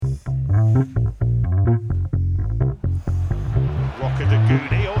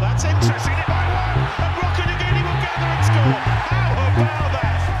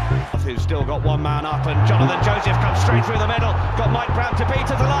and then Joseph comes straight through the middle. Got Mike Brown to beat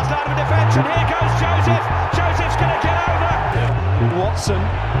at the last line of defence, and here goes Joseph. Joseph's going to get over. Watson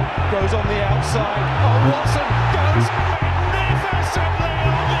goes on the outside. Oh, Watson goes magnificently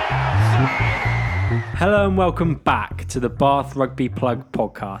on the outside. Hello and welcome back to the Bath Rugby Plug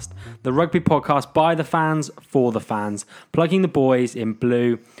podcast, the rugby podcast by the fans for the fans, plugging the boys in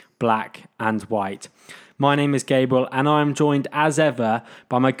blue, black and white. My name is Gabriel and I'm joined as ever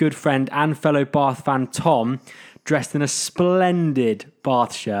by my good friend and fellow Bath fan Tom, dressed in a splendid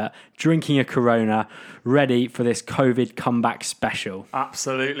Bath shirt, drinking a Corona, ready for this COVID comeback special.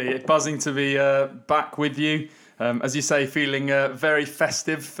 Absolutely. Buzzing to be back with you. As you say, feeling very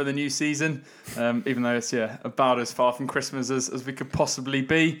festive for the new season, even though it's about as far from Christmas as we could possibly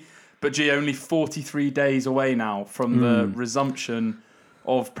be. But only 43 days away now from the resumption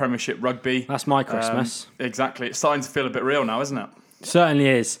of Premiership rugby. That's my Christmas. Exactly. It's starting to feel a bit real now, isn't it? Certainly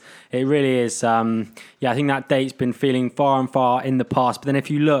is. It really is. I think that date's been feeling far and far in the past. But then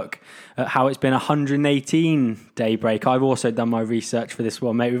if you look at how it's been 118 day break, I've also done my research for this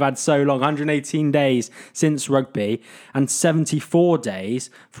one, mate. We've had so long, 118 days since rugby and 74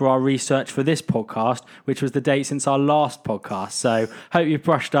 days for our research for this podcast, which was the date since our last podcast. So hope you've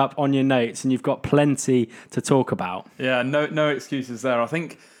brushed up on your notes and you've got plenty to talk about. Yeah, no excuses there. I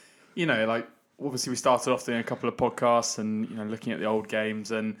think, obviously we started off doing a couple of podcasts and looking at the old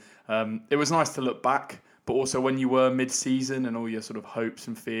games, and it was nice to look back, but also when you were mid-season and all your sort of hopes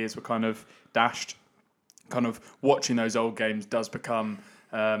and fears were kind of dashed, kind of watching those old games does become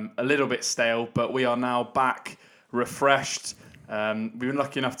a little bit stale, but we are now back refreshed. We've been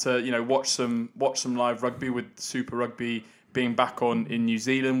lucky enough to watch some live rugby, with Super Rugby being back on in New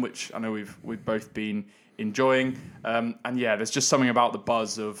Zealand, which I know we've both been enjoying, there's just something about the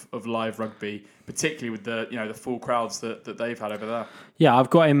buzz of live rugby, particularly with the full crowds that they've had over there. Yeah, I've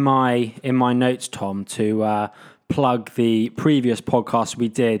got in my notes, Tom, to plug the previous podcast we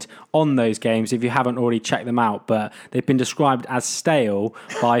did on those games if you haven't already checked them out, but they've been described as stale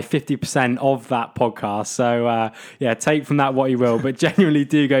by 50% of that podcast, so take from that what you will, but genuinely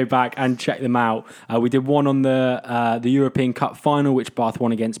do go back and check them out. We did one on the European Cup final, which Bath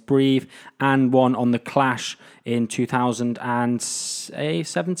won against Brive, and one on the Clash in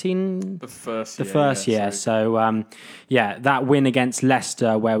 2017. The first year. So that win against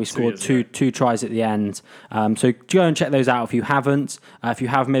Leicester where we scored two tries at the end. So go and check those out if you haven't. If you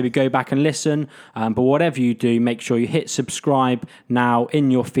have, maybe go back and listen. But whatever you do, make sure you hit subscribe now in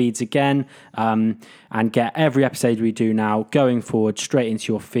your feeds again, and get every episode we do now going forward straight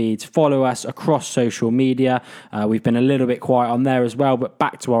into your feeds. Follow us across social media. We've been a little bit quiet on there as well, but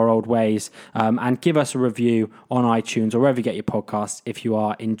back to our old ways, and give us a review on iTunes or wherever you get your podcasts if you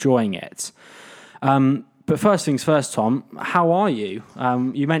are enjoying it. But first things first, Tom, how are you?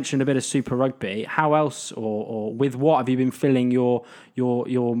 You mentioned a bit of Super Rugby. How else, or with what have you been filling your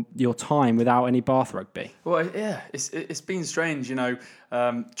time without any Bath rugby? Well, it's been strange, trying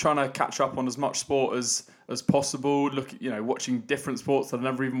to catch up on as much sport as possible. Watching different sports that I've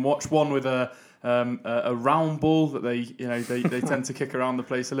never even watched. One with a round ball that they tend to kick around the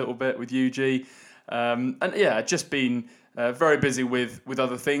place a little bit with UG, just been very busy with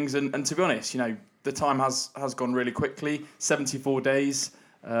other things. And to be honest, the time has gone really quickly. 74 days.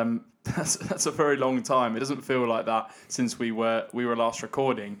 That's a very long time. It doesn't feel like that since we were last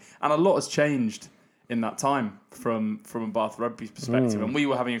recording, and a lot has changed in that time from a Bath Rugby's perspective. And we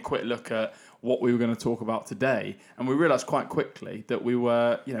were having a quick look at what we were going to talk about today, and we realised quite quickly that we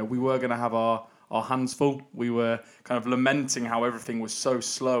were going to have our hands full. We were kind of lamenting how everything was so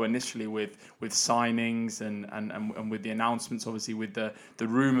slow initially with signings and with the announcements, obviously with the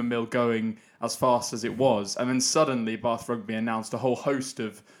rumour mill going as fast as it was, and then suddenly Bath Rugby announced a whole host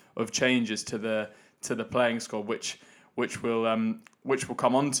of changes to the playing squad, which we'll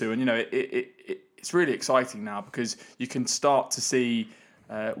come on to, and it's really exciting now because you can start to see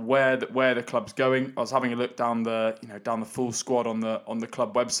where the club's going. I was having a look down the full squad on the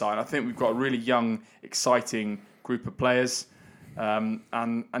club website. I think we've got a really young, exciting group of players, and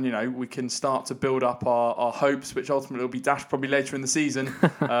we can start to build up our hopes, which ultimately will be dashed probably later in the season.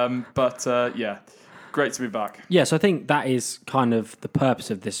 Great to be back. Yes, I think that is kind of the purpose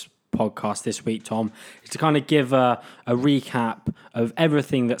of this podcast this week, Tom, is to kind of give a recap of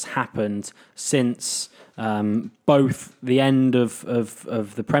everything that's happened since both the end of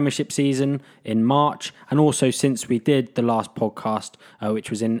the Premiership season in March and also since we did the last podcast, which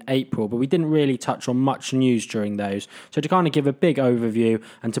was in April, but we didn't really touch on much news during those. So to kind of give a big overview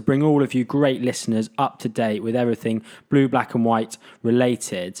and to bring all of you great listeners up to date with everything blue, black and white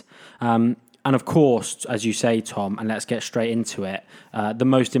related, And of course, as you say, Tom, and let's get straight into it, the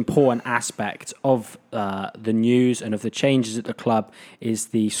most important aspect of the news and of the changes at the club is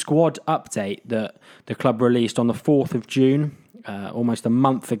the squad update that the club released on the 4th of June, almost a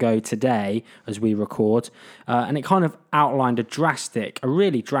month ago today as we record. And it kind of outlined a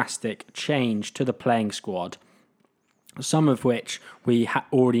really drastic change to the playing squad. Some of which we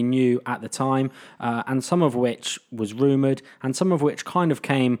already knew at the time, and some of which was rumoured, and some of which kind of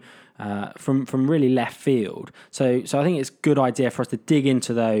came from really left field. So I think it's a good idea for us to dig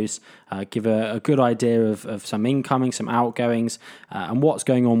into those, give a good idea of some incoming, some outgoings, and what's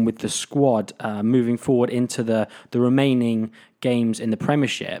going on with the squad moving forward into the remaining games in the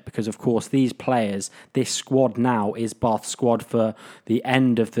Premiership, because of course this squad now is Bath's squad for the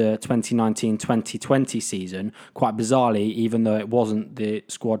end of the 2019-2020 season, quite bizarrely, even though it wasn't the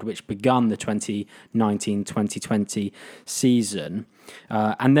squad which begun the 2019-2020 season.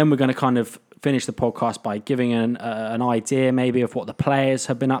 And then we're going to kind of finish the podcast by giving an idea maybe of what the players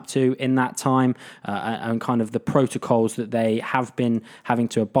have been up to in that time, and kind of the protocols that they have been having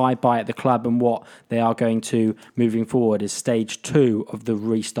to abide by at the club, and what they are going to moving forward as stage 2 of the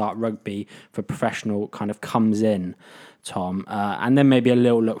Restart Rugby for Professional kind of comes in, Tom. And then maybe a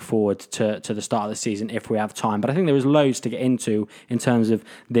little look forward to the start of the season if we have time. But I think there is loads to get into in terms of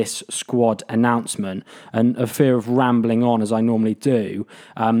this squad announcement, and a fear of rambling on as I normally do,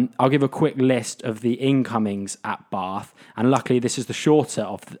 I'll give a quick list of the incomings at Bath, and luckily this is the shorter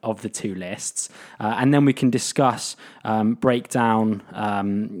of the two lists, and then we can discuss, break down,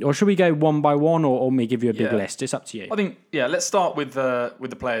 or should we go one by one, or me give you a big list? It's up to you. I think let's start with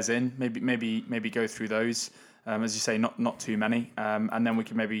the players in. Maybe go through those. As you say, not too many, and then we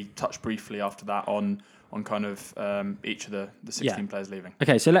can maybe touch briefly after that on kind of each of the 16 players leaving.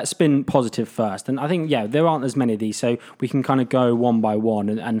 Okay, so let's spin positive first, and I think there aren't as many of these, so we can kind of go one by one,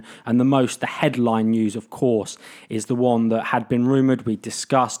 and the headline news, of course, is the one that had been rumoured, we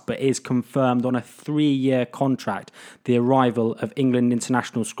discussed, but is confirmed on a 3-year contract: the arrival of England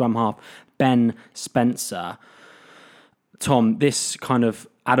international scrum half Ben Spencer. Tom, this kind of,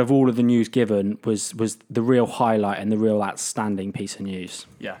 out of all of the news given, was the real highlight and the real outstanding piece of news.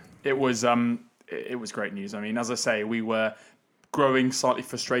 Yeah, it was great news. I mean, as I say, we were growing slightly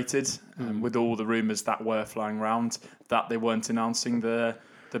frustrated with all the rumours that were flying around that they weren't announcing the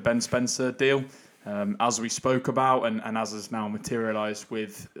Ben Spencer deal. As we spoke about, and as has now materialised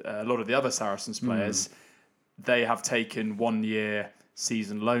with a lot of the other Saracens players, they have taken 1-year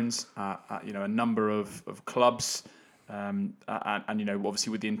season loans at a number of clubs. And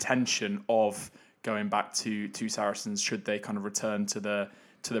obviously with the intention of going back to Saracens should they kind of return to the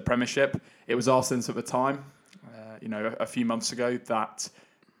Premiership. It was our sense at the time, a few months ago, that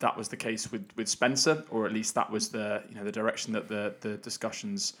was the case with Spencer, or at least that was the direction that the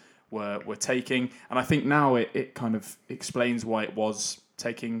discussions were taking. And I think now it kind of explains why it was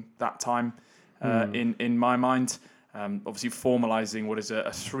taking that time in my mind. Obviously formalising what is a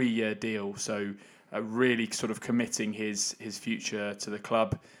 3-year deal, so really sort of committing his future to the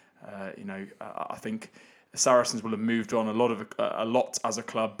club. I think Saracens will have moved on a lot as a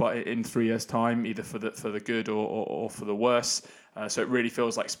club, but in 3 years' time, either for the good or for the worse. So it really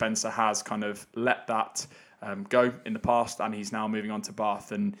feels like Spencer has kind of let that go in the past, and he's now moving on to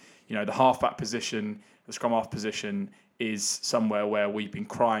Bath. And the halfback position, the scrum half position, is somewhere where we've been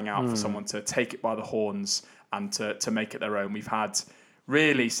crying out for someone to take it by the horns and to make it their own. We've had,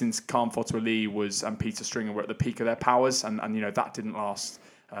 really, since Khan Fotuali'i and Peter Stringer were at the peak of their powers, and that didn't last.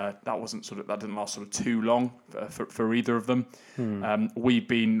 That didn't last sort of too long for either of them. We've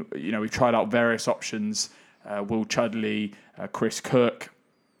tried out various options: Will Chudley, Chris Cook,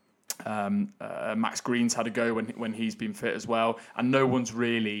 Max Green's had a go when he's been fit as well, and no one's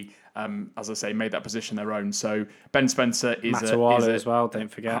really, as I say, made that position their own. So Ben Spencer is Matualu as well. Don't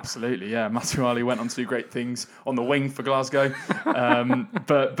forget. Absolutely, yeah. Matualu went on to do great things on the wing for Glasgow,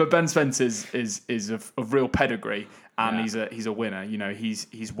 but Ben Spencer is of real pedigree, and he's a winner.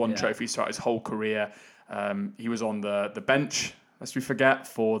 He's won trophies throughout his whole career. He was on the bench, lest we forget,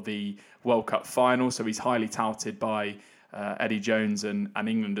 for the World Cup final, so he's highly touted by Eddie Jones and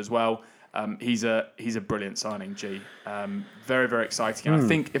England as well. He's a brilliant signing, G. Very, very exciting. And I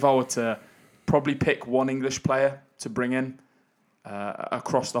think if I were to probably pick one English player to bring in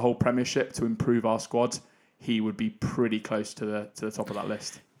across the whole Premiership to improve our squad, he would be pretty close to the top of that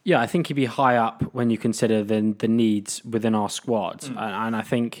list. Yeah, I think he'd be high up when you consider the needs within our squad. And I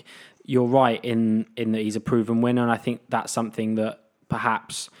think you're right in that he's a proven winner, and I think that's something that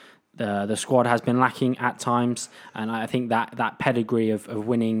perhaps the squad has been lacking at times, and I think that pedigree of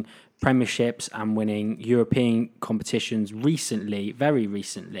winning premierships and winning European competitions very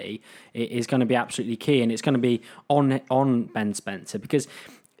recently, is going to be absolutely key, and it's going to be on Ben Spencer, because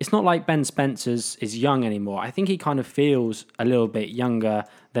it's not like Ben Spencer is young anymore. I think he kind of feels a little bit younger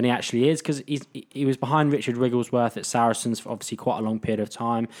than he actually is, because he was behind Richard Wigglesworth at Saracens for obviously quite a long period of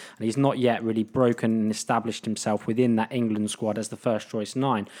time, and he's not yet really broken and established himself within that England squad as the first choice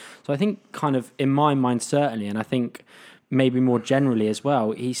 9. So I think kind of in my mind certainly, and I think maybe more generally as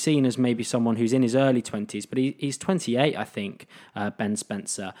well, he's seen as maybe someone who's in his early 20s, but he's 28, I think, Ben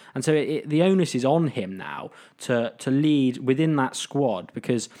Spencer. And so the onus is on him now to lead within that squad,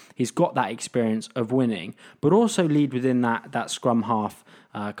 because he's got that experience of winning, but also lead within that scrum half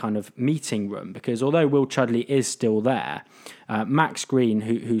kind of meeting room, because although Will Chudley is still there, Max Green,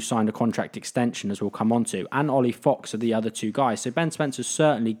 who signed a contract extension, as we'll come on to, and Ollie Fox are the other 2 guys. So Ben Spencer's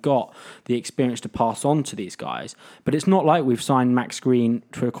certainly got the experience to pass on to these guys, but it's not like we've signed Max Green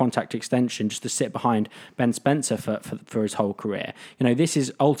for a contract extension just to sit behind Ben Spencer for his whole career. You know, this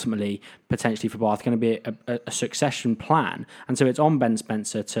is ultimately potentially for Bath going to be a succession plan, and so it's on Ben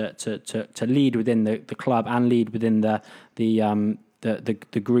Spencer to lead within the club and lead within the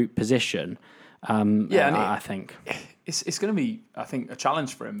group position. I think it's going to be, I think, a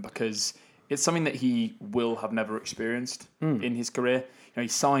challenge for him, because it's something that he will have never experienced in his career. You know, he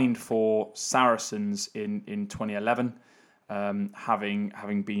signed for Saracens in 2011,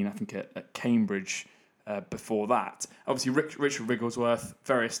 having been, I think, at Cambridge before that. Obviously, Richard Wigglesworth,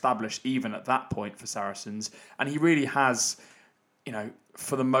 very established even at that point for Saracens, and he really has, you know,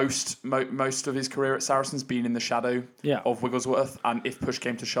 for the most of his career at Saracens, been in the shadow of Wigglesworth, and if push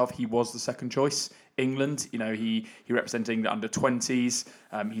came to shove, he was the second choice. England, you know, he representing the under-20s.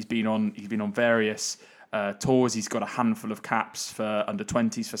 He's been on various tours. He's got a handful of caps for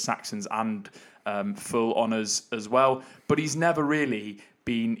under-20s for Saxons and full honours as well. But he's never really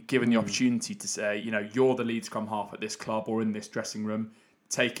been given the opportunity to say, you know, you're the lead scrum half at this club or in this dressing room.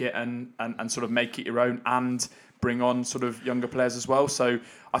 Take it and sort of make it your own and bring on sort of younger players as well. So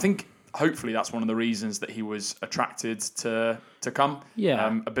I think hopefully that's one of the reasons that he was attracted to come.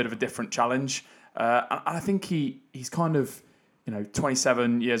 Yeah, a bit of a different challenge. And I think he's kind of, you know,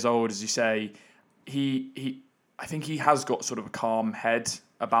 27 years old, as you say. I think he has got sort of a calm head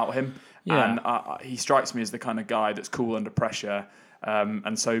about him. Yeah. And he strikes me as the kind of guy that's cool under pressure.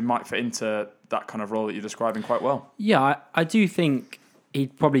 And so might fit into that kind of role that you're describing quite well. Yeah, I do think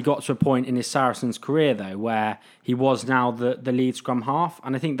he'd probably got to a point in his Saracens career, though, where he was now the lead scrum half.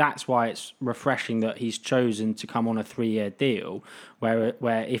 And I think that's why it's refreshing that he's chosen to come on a 3-year deal, where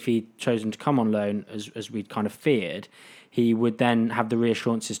if he'd chosen to come on loan, as we'd kind of feared, he would then have the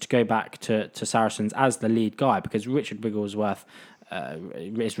reassurances to go back to Saracens as the lead guy, because Richard Wigglesworth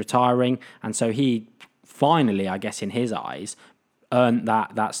is retiring. And so he finally, I guess in his eyes, earned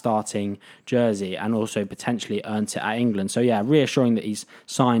that starting jersey, and also potentially earned it at England. So yeah, reassuring that he's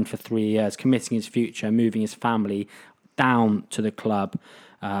signed for 3 years, committing his future, moving his family down to the club,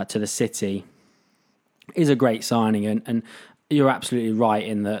 to the city, is a great signing. And you're absolutely right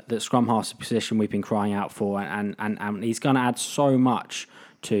in that scrum half's a position we've been crying out for, and he's going to add so much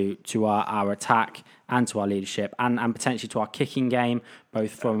to our attack and to our leadership, and potentially to our kicking game,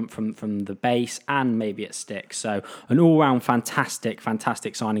 both from the base and maybe at sticks. So an all-round fantastic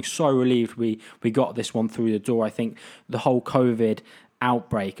signing. So relieved we got this one through the door. I think the whole COVID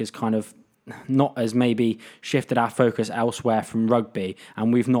outbreak has kind of not as maybe shifted our focus elsewhere from rugby,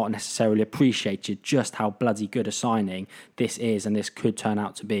 and we've not necessarily appreciated just how bloody good a signing this is, and this could turn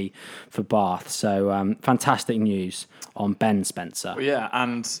out to be for Bath. So fantastic news on Ben Spencer. Well, yeah,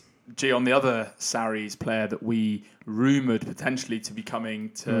 and on the other Sarries player that we rumoured potentially to be coming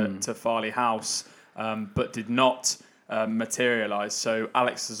to Farley House, but did not materialise. So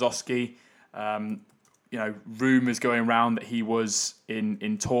Alex Zazowski, you know, rumours going around that he was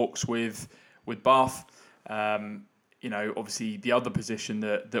in talks with Bath. You know, obviously the other position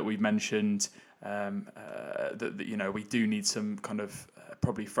that we've mentioned, that you know, we do need some kind of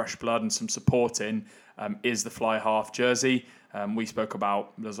probably fresh blood and some support in, is the fly half jersey. We spoke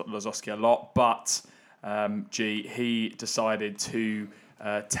about Lazowski a lot, but he decided to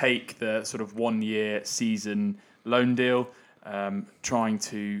take the sort of 1-year season loan deal, trying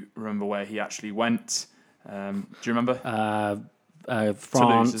to remember where he actually went. Do you remember? France.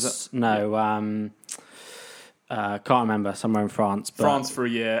 Toulouse, is it? No, can't remember. Somewhere in France. But France for a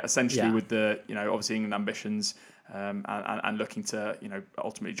year, essentially, with the, you know, obviously England ambitions, and looking to, you know,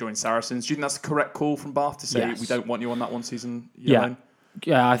 ultimately join Saracens. Do you think that's the correct call from Bath to say we don't want you on that 1 season loan?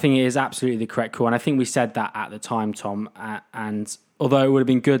 Yeah, I think it is absolutely the correct call, and I think we said that at the time, Tom. And although it would have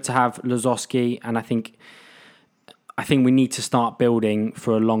been good to have Lozowski, and I think we need to start building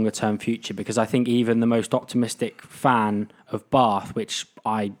for a longer term future, because I think even the most optimistic fan of Bath, which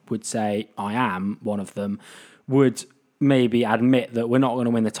I would say I am one of them, would maybe admit that we're not going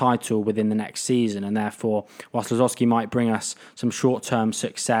to win the title within the next season, and therefore, whilst Lozowski might bring us some short-term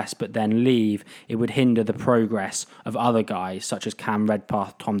success but then leave, it would hinder the progress of other guys such as Cam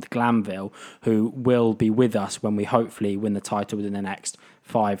Redpath, Tom de Glanville, who will be with us when we hopefully win the title within the next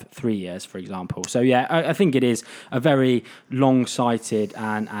 3 years, for example. So yeah, I think it is a very long-sighted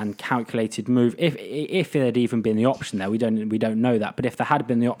and calculated move. If there had even been the option there, we don't know that. But if there had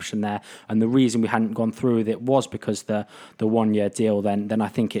been the option there, and the reason we hadn't gone through with it was because the 1 year deal, then I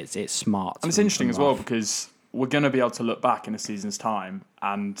think it's smart. And it's interesting as well, because we're going to be able to look back in a season's time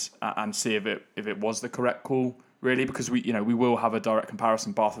and see if it was the correct call, really, because we will have a direct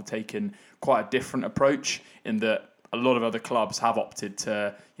comparison. Bath have taken quite a different approach in that a lot of other clubs have opted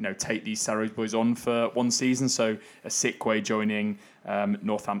to, take these Sarrows boys on for one season. So a Sikwe joining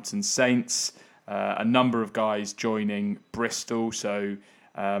Northampton Saints, a number of guys joining Bristol. So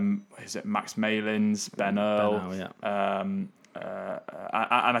is it Max Malins, Ben Earl, and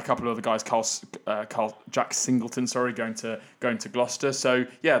a couple of other guys, Jack Singleton, going to Gloucester. So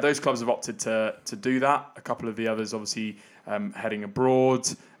yeah, those clubs have opted to do that. A couple of the others obviously heading abroad.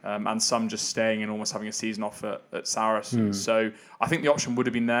 And some just staying and almost having a season off at Saracens. So I think the option would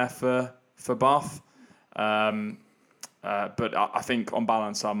have been there for Bath. But I think on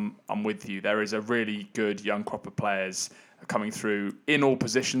balance, I'm with you. There is a really good young crop of players coming through in all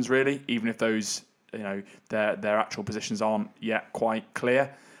positions, really, even if those, their actual positions aren't yet quite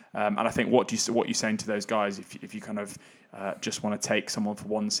clear. And I think what you're saying to those guys, if you kind of just want to take someone for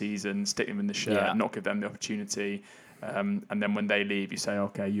one season, stick them in the shirt, not give them the opportunity. And then when they leave, you say,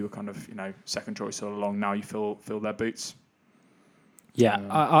 okay, you were kind of, second choice all along. Now you fill their boots. Yeah,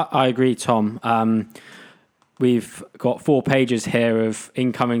 I agree, Tom. We've got 4 pages here of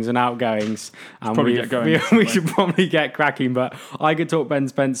incomings and outgoings. And we should probably get cracking, but I could talk Ben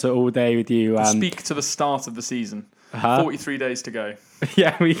Spencer all day with you. Speak to the start of the season. 43 days to go.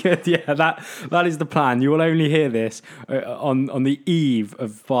 Yeah, we could. Yeah, that is the plan. You will only hear this on the eve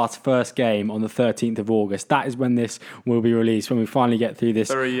of Bath's first game on the 13th of August. That is when this will be released, when we finally get through this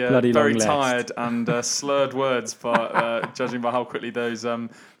bloody long list. Very tired and slurred words, but judging by how quickly those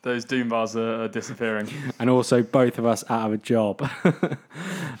doom bars are disappearing. And also both of us out of a job.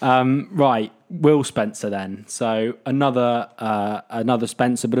 Right, Will Spencer then. So another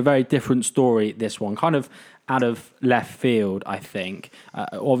Spencer, but a very different story, this one. Kind of out of left field, I think.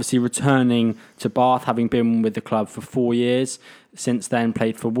 Obviously returning to Bath, having been with the club for 4 years. Since then,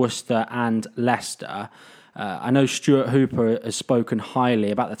 played for Worcester and Leicester. I know Stuart Hooper has spoken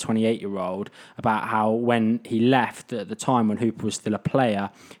highly about the 28-year-old, about how when he left at the time when Hooper was still a player,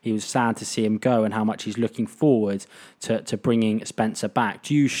 he was sad to see him go and how much he's looking forward to bringing Spencer back.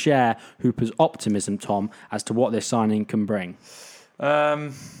 Do you share Hooper's optimism, Tom, as to what this signing can bring?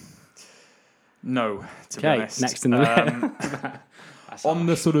 No, to be honest. Next in the list. On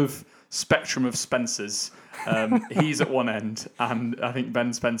the sort of spectrum of Spencers, he's at one end, and I think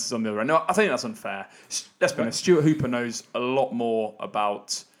Ben Spencer's on the other end. No, I think that's unfair. Let's be honest, Stuart Hooper knows a lot more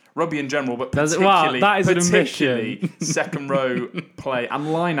about rugby in general, but particularly second row play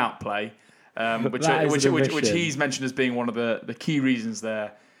and line-out play, which he's mentioned as being one of the key reasons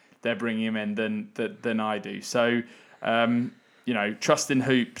they're bringing him in than I do. So, trust in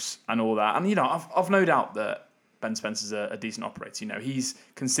Hoops and all that. And, I've no doubt that Ben Spencer's a decent operator. He's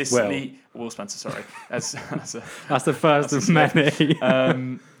consistently... Will Spencer, sorry. That's the first of many.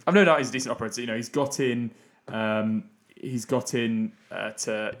 I've no doubt he's a decent operator. He's got in... He's been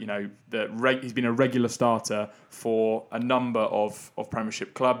a regular starter for a number of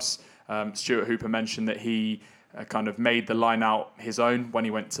Premiership clubs. Stuart Hooper mentioned that he kind of made the line out his own when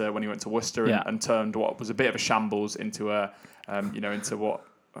he went to Worcester and turned what was a bit of a shambles into into what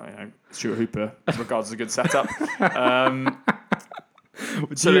Stuart Hooper regards as a good setup.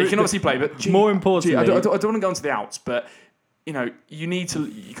 So he can obviously play, but more importantly, I don't want to go into the outs, but you kind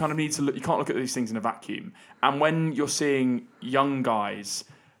of need to look. You can't look at these things in a vacuum. And when you're seeing young guys,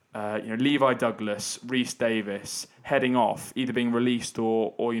 Levi Douglas, Rhys Davis heading off, either being released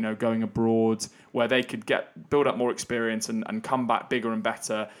or going abroad, where they could build up more experience and come back bigger and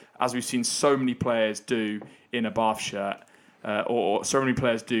better, as we've seen so many players do in a Bath shirt. Or so many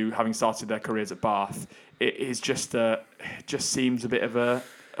players do, having started their careers at Bath. It is just seems a bit of a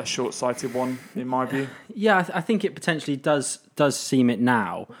short-sighted one, in my view. Yeah, I think it potentially does seem it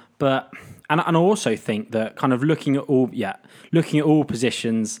now, but and I also think that kind of looking at all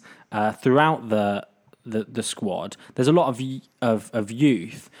positions throughout the the squad. There's a lot of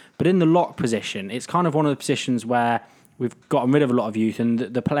youth, but in the lock position, it's kind of one of the positions where we've gotten rid of a lot of youth, and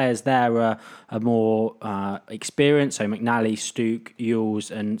the players there are more experienced. So McNally, Stuke, Ewells,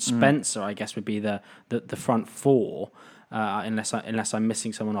 and Spencer, I guess, would be the front four. Unless I'm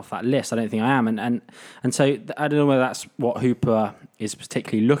missing someone off that list, I don't think I am, and so I don't know whether that's what Hooper is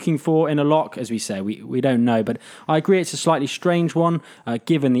particularly looking for in a lock. As we say, we don't know, but I agree it's a slightly strange one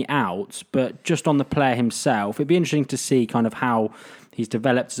given the outs. But just on the player himself, it'd be interesting to see kind of how he's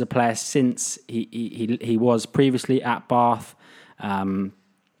developed as a player since he was previously at Bath. But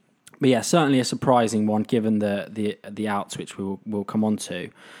yeah, certainly a surprising one given the outs, which we'll come on to.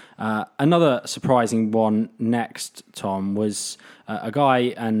 Another surprising one next, Tom, was a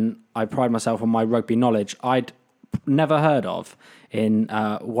guy, and I pride myself on my rugby knowledge, I'd never heard of, in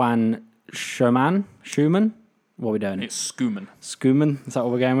Juan Schoeman. What are we doing? It's Schoeman. Schoeman, is that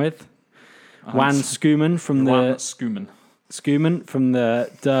what we're going with? Juan Schoeman from Schoeman from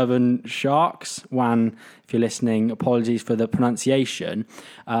the Durban Sharks. Juan, if you're listening, apologies for the pronunciation.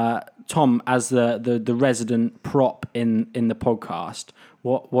 Tom, as the resident prop in the podcast,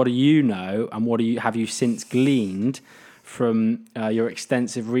 what do you know, and what have you since gleaned from your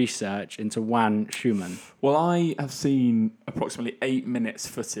extensive research into Juan Schoeman? Well, I have seen approximately 8 minutes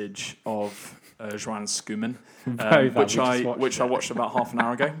footage of Juan Schoeman, which I watched about half an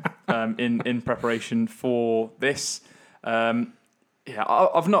hour ago in preparation for this. I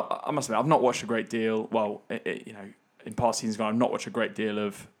must admit, I've not watched a great deal. Well, in past seasons, I've not watched a great deal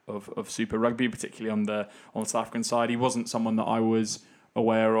of Super Rugby, particularly on the South African side. He wasn't someone that I was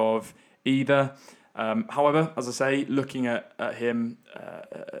aware of either. However, as I say, looking at him,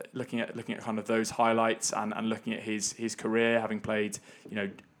 looking at kind of those highlights and looking at his career, having played,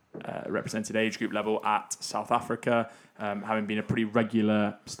 represented age group level at South Africa, having been a pretty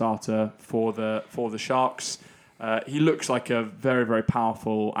regular starter for the Sharks. He looks like a very, very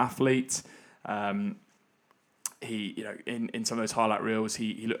powerful athlete. He, in some of those highlight reels,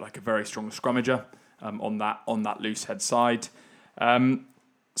 he looked like a very strong scrummager on that loose head side.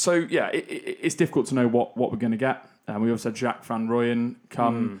 So yeah, it's difficult to know what we're going to get. We also had Jacques van Rooyen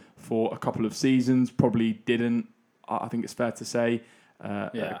come for a couple of seasons. Probably didn't, I think it's fair to say,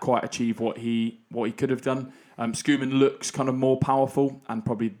 quite achieve what he could have done. Schoeman looks kind of more powerful and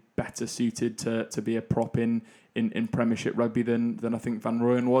probably better suited to be a prop in Premiership rugby than I think Van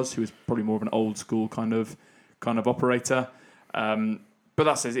Rooyen was, who was probably more of an old school kind of operator. But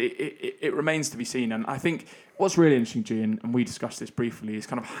that says it remains to be seen. And I think what's really interesting, G, and we discussed this briefly, is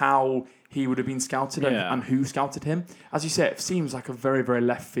kind of how he would have been scouted and who scouted him. As you say, it seems like a very, very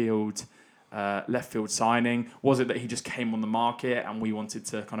left field signing. Was it that he just came on the market and we wanted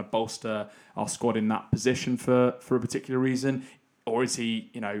to kind of bolster our squad in that position for a particular reason? Or is he,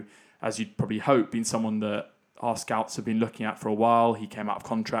 as you'd probably hope, been someone that our scouts have been looking at for a while? He came out of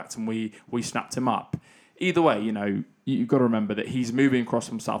contract and we snapped him up. Either way, you've got to remember that he's moving across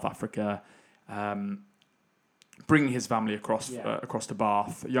from South Africa, bringing his family across to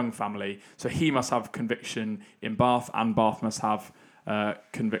Bath, a young family. So he must have conviction in Bath, and Bath must have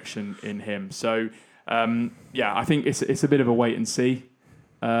conviction in him. So I think it's a bit of a wait and see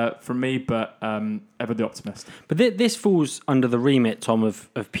from me, but ever the optimist. But this falls under the remit, Tom,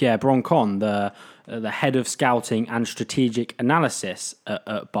 of Pierre Broncon, the head of scouting and strategic analysis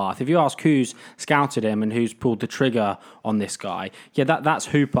at Bath. If you ask who's scouted him and who's pulled the trigger on this guy, that's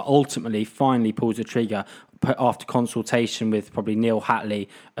Hooper ultimately finally pulls the trigger after consultation with probably Neil Hatley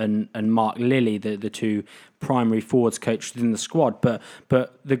and Mark Lilly, the two primary forwards coaches in the squad. But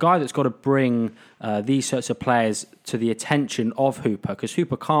the guy that's got to bring these sorts of players to the attention of Hooper, because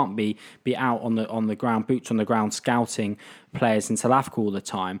Hooper can't be out on the ground, boots on the ground, scouting players in South Africa all the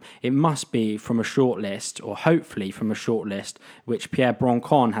time. It must be from a shortlist, or hopefully from a shortlist, which Pierre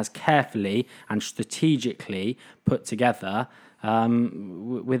Broncon has carefully and strategically put together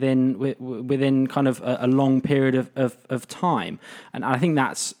within kind of a long period of time. And I think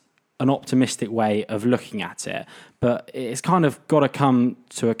that's an optimistic way of looking at it. But it's kind of got to come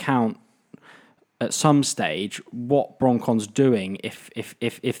to account at some stage what Broncon's doing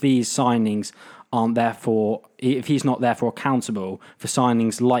if these signings aren't therefore, if he's not therefore accountable for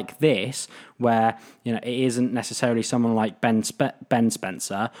signings like this, where it isn't necessarily someone like Ben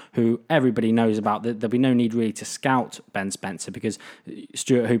Spencer, who everybody knows about. There'll be no need really to scout Ben Spencer, because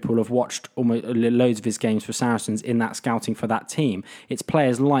Stuart Hooper will have watched almost loads of his games for Saracens in that scouting for that team. It's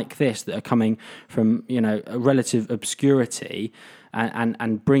players like this that are coming from a relative obscurity,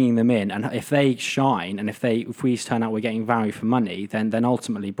 and bringing them in, and if they shine, and if we turn out we're getting value for money, then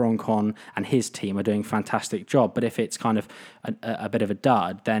ultimately Broncon and his team are doing a fantastic job. But if it's kind of a bit of a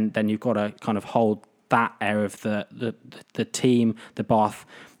dud, then you've got to kind of hold that area of the team, the Bath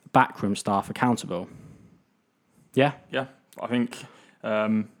backroom staff accountable. Yeah? Yeah, I think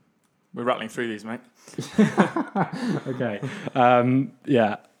we're rattling through these, mate. Okay.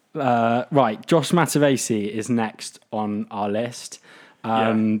 Right, Josh Matavesi is next on our list.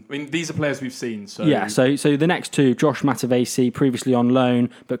 I mean, these are players we've seen. So so the next two, Josh Matavesi, previously on loan,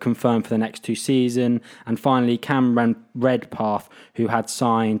 but confirmed for the next two seasons. And finally, Cameron Redpath, who had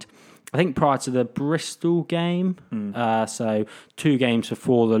signed, I think, prior to the Bristol game. So 2 games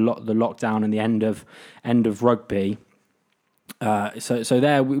before the lockdown and the end of rugby. So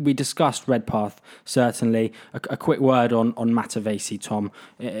there we discussed Redpath, certainly. A quick word on Matavesi, Tom.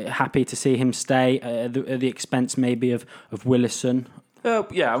 Happy to see him stay at the expense maybe of Willison. I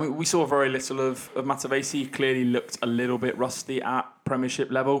mean, we saw very little of Matavesi. He clearly looked a little bit rusty at Premiership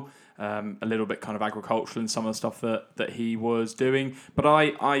level, a little bit kind of agricultural in some of the stuff that he was doing. But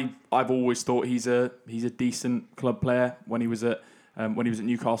I've always thought he's a decent club player when he was at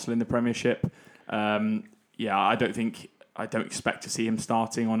Newcastle in the Premiership. I don't expect to see him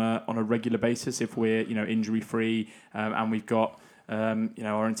starting on a regular basis if we're injury free and we've got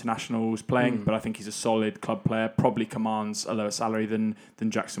our internationals playing. But I think he's a solid club player. Probably commands a lower salary than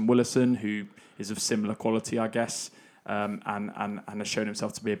Jackson Willison, who is of similar quality, I guess, and has shown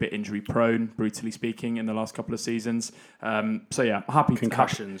himself to be a bit injury prone, brutally speaking, in the last couple of seasons. Happy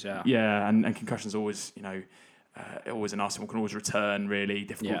concussions, and concussions always always a nasty one, can always return, really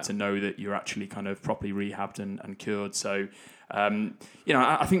difficult to know that you're actually kind of properly rehabbed and cured. So,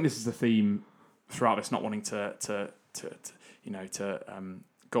 I think this is the theme throughout this, not wanting to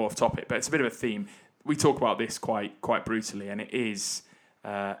go off topic, but it's a bit of a theme. We talk about this quite brutally, and it is,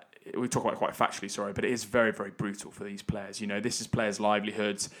 we talk about it quite factually, but it is very, very brutal for these players. This is players'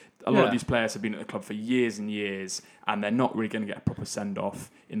 livelihoods. A lot of these players have been at the club for years and years, and they're not really going to get a proper send-off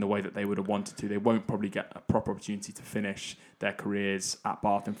in the way that they would have wanted to. They won't probably get a proper opportunity to finish their careers at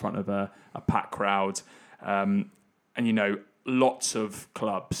Bath in front of a packed crowd. Lots of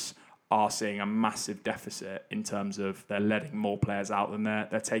clubs are seeing a massive deficit in terms of they're letting more players out than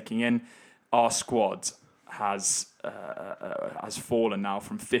they're taking in. Our squad has fallen now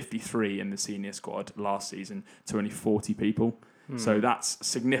from 53 in the senior squad last season to only 40 people. So that's a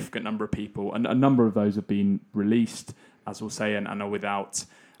significant number of people, and a number of those have been released, as we'll say, and are without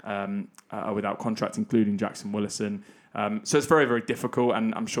contract, including Jackson Willison. So it's very, very difficult,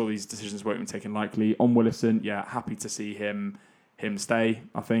 and I'm sure these decisions won't be taken lightly. On Willison, happy to see him stay,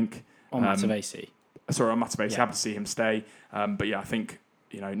 I think. On Matavesi. On Matavesi, happy to see him stay. I think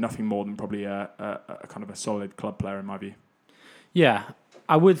nothing more than probably a kind of a solid club player in my view. Yeah,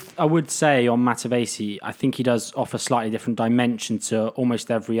 I would say on Matavesi, I think he does offer slightly different dimension to almost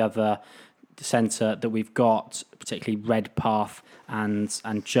every other centre that we've got, particularly Redpath and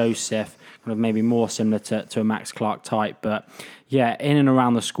Joseph, kind of maybe more similar to a Max Clark type, but in and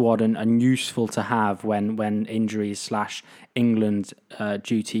around the squad and useful to have when injuries / England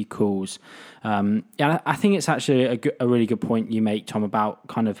duty calls. I think it's actually a really good point you make, Tom, about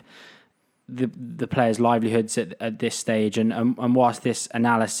kind of the players' livelihoods at this stage, and whilst this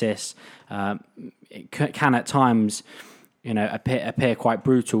analysis can at times appear quite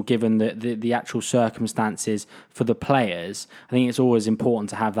brutal given the actual circumstances for the players, I think it's always important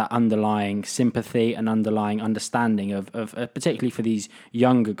to have that underlying sympathy and underlying understanding of particularly for these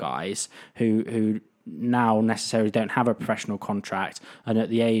younger guys who now necessarily don't have a professional contract and at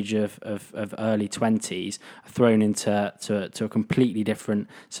the age of early 20s are thrown into a completely different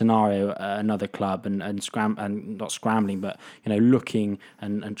scenario at another club and not scrambling, but looking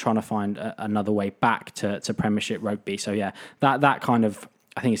and trying to find another way back to Premiership rugby. So that kind of,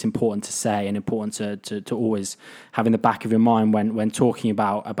 I think it's important to say and important to always have in the back of your mind when talking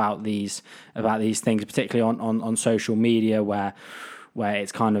about these things, particularly on social media where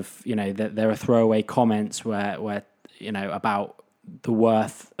it's kind of, there are throwaway comments where about the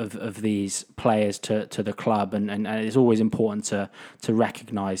worth of these players to the club, and it's always important to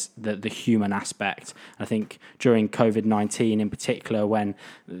recognise the human aspect. I think during COVID-19 in particular, when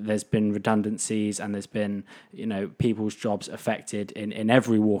there's been redundancies and there's been people's jobs affected in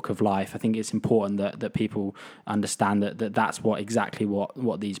every walk of life, I think it's important that people understand that's exactly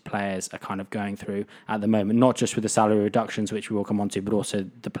what these players are kind of going through at the moment, not just with the salary reductions, which we will come on to, but also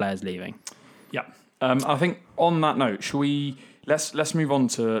the players leaving. Yeah. I think on that note, shall we... Let's move on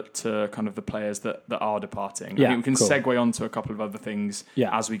to kind of the players that are departing. I think we can segue on to a couple of other things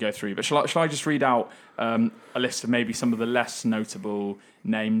as we go through. But shall I just read out a list of maybe some of the less notable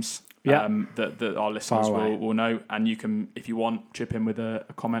names that our listeners will know, and you can, if you want, chip in with a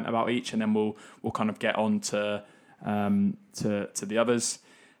comment about each, and then we'll kind of get on to the others.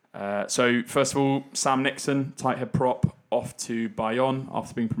 So first of all, Sam Nixon, tight head prop, off to Bayonne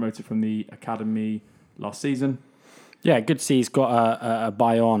after being promoted from the academy last season. Yeah, good to see he's got a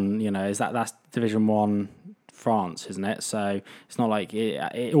Bayonne. That's Division 1 France, isn't it? So it's not like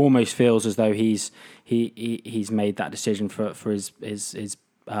it almost feels as though he's made that decision for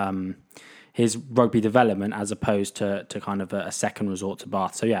his rugby development as opposed to kind of a second resort to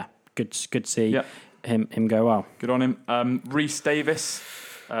Bath. So yeah, good to see him go well. Good on him. Rhys Davis,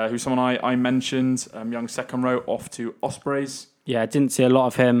 who's someone I mentioned, young second row, off to Ospreys. Yeah, didn't see a lot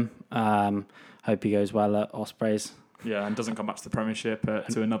of him. Hope he goes well at Ospreys. Yeah, and doesn't come back to the Premiership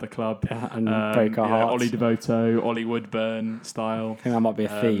to another club. And break our hearts. Ollie Devoto, Ollie Woodburn style. I think that might be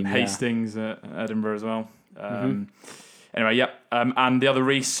a theme. Hastings at Edinburgh as well. Anyway, and the other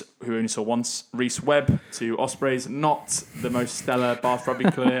Rhys, who only saw once, Rhys Webb to Ospreys. Not the most stellar Bath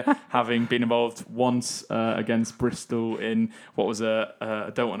rugby career, having been involved once against Bristol in what was I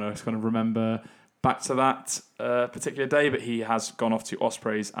don't want to kind of remember back to that particular day, but he has gone off to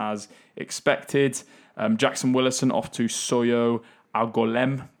Ospreys as expected. Jackson Willison off to Soyo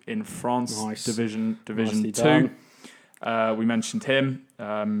Algolem in France, nice. Division 2. We mentioned him.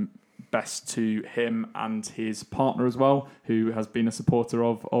 Best to him and his partner as well, who has been a supporter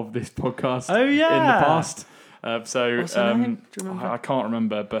of this podcast in the past. What's her name? Do you remember? I can't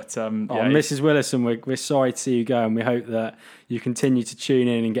remember, but Mrs. Willison, we're sorry to see you go, and we hope that you continue to tune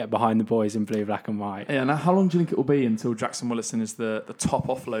in and get behind the boys in blue, black, and white. Yeah. Now, how long do you think it will be until Jackson Willison is the top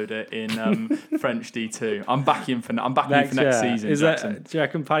offloader in French D2? I'm backing for next season. Is Jackson. Do you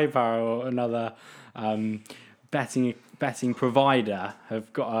reckon Paddy Power or another betting provider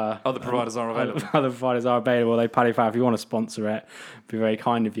have got other providers are available. Other providers are available. They Paddy Power, if you want to sponsor it, be very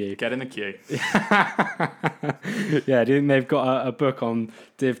kind of you. Get in the queue. Yeah, do you think they've got a book on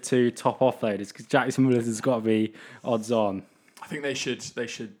Div 2 top offloaders? Because Jackson Willison's got to be odds on. I think they should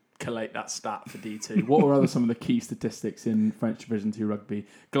collate that stat for D2. What are some of the key statistics in French Division 2 rugby?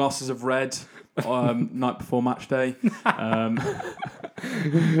 Glasses of red night before match day.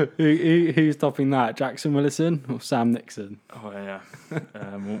 Who's topping that? Jackson Willison or Sam Nixon? Oh yeah.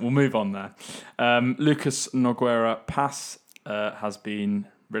 We'll move on there. Lucas Nogueira Pass has been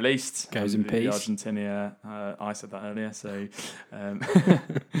released. Goes in peace. The Argentina. I said that earlier. So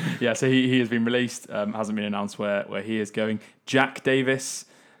so he has been released. Hasn't been announced where he is going. Jack Davis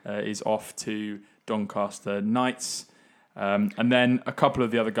is off to Doncaster Knights. And then a couple of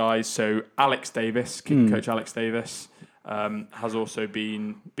the other guys. So Alex Davis, coach Alex Davis, has also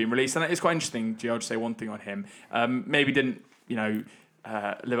been released. And it's quite interesting, I'll just say one thing on him. Maybe didn't,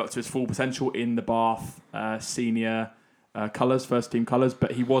 live up to his full potential in the Bath senior colours, first team colours,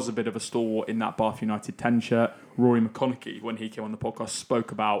 but he was a bit of a stalwart in that Bath United 10 shirt. Rory McConaughey, when he came on the podcast,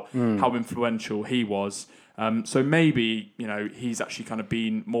 spoke about how influential he was. So maybe, he's actually kind of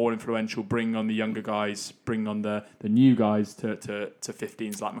been more influential, bringing on the younger guys, bringing on the new guys to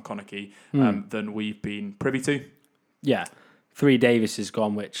 15s like McConaughey than we've been privy to. Yeah. 3 Davis is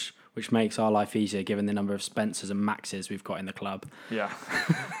gone, which makes our life easier given the number of Spencers and Maxes we've got in the club. Yeah.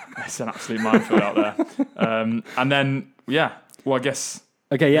 It's an absolute minefield out there. And then, I guess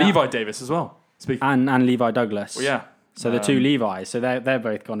Levi Davis as well. And Levi Douglas. Well, yeah. So the 2 Levis, so they're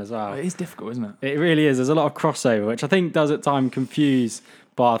both gone as well. It is difficult, isn't it? It really is. There's a lot of crossover, which I think does at times confuse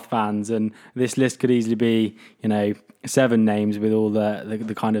Bath fans. And this list could easily be, 7 names with all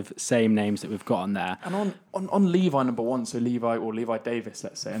the kind of same names that we've got on there. And on Levi number 1, so Levi Davis,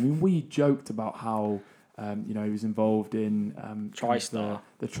 let's say. I mean, we joked about how he was involved in TriStar,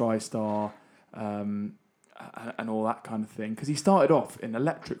 the TriStar. And all that kind of thing, because he started off in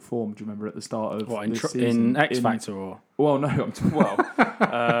electric form. Do you remember at the start of this season? In X Factor or? Well, no,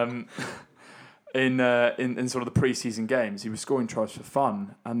 in sort of the pre-season games, he was scoring tries for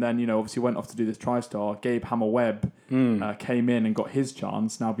fun, and then obviously went off to do this TriStar. Gabe Hammer-Webb came in and got his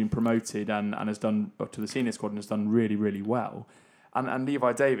chance. Now been promoted and has done up to the senior squad and has done really, really well. And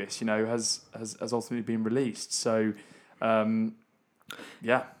Levi Davis, has ultimately been released. So. I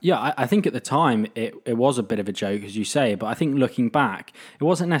think at the time it was a bit of a joke, as you say, but I think looking back, it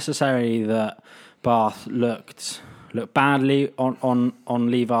wasn't necessarily that Bath looked badly on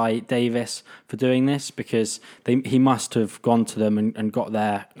Levi Davis for doing this, because he must have gone to them and got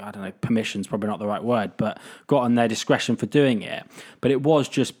their, permission's probably not the right word, but got on their discretion for doing it. But it was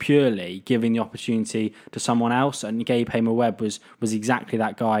just purely giving the opportunity to someone else, and Gabe Hamer-Webb was exactly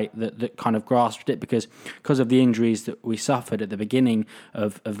that guy that kind of grasped it, because of the injuries that we suffered at the beginning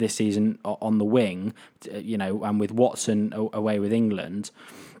of this season on the wing, and with Watson away with England.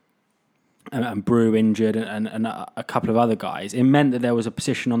 and Brew injured and a couple of other guys, it meant that there was a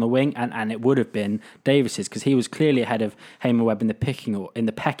position on the wing, and it would have been Davis's, because he was clearly ahead of Hamer-Webb in the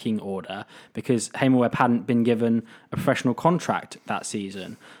pecking order, because Hamer-Webb hadn't been given a professional contract that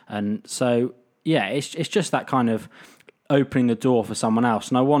season. And so, yeah, it's just that kind of opening the door for someone else.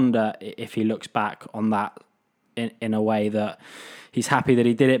 And I wonder if he looks back on that in a way that he's happy that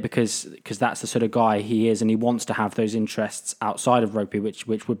he did it, because that's the sort of guy he is, and he wants to have those interests outside of rugby, which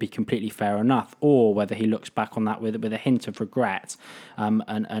would be completely fair enough, or whether he looks back on that with a hint of regret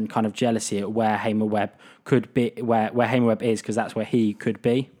and kind of jealousy at where Hamer-Webb could be, where Hamer-Webb is, because that's where he could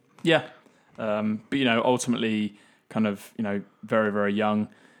be. Yeah, but ultimately, kind of very, very young.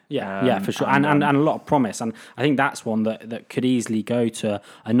 Yeah, for sure, and a lot of promise, and I think that's one that could easily go to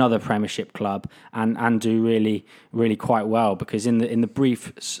another Premiership club and do really, really quite well, because in the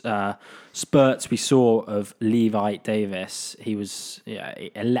brief spurts we saw of Levi Davis, he was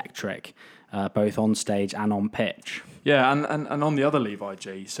electric, both on stage and on pitch. Yeah, and on the other Levi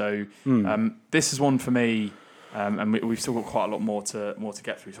G. So this is one for me, and we've still got quite a lot more to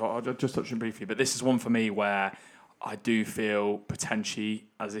get through. So I'll just touch on briefly, but this is one for me where I do feel potentially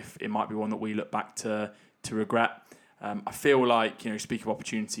as if it might be one that we look back to regret. I feel like, speak of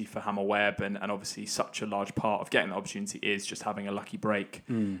opportunity for Hamer-Webb, and obviously such a large part of getting the opportunity is just having a lucky break.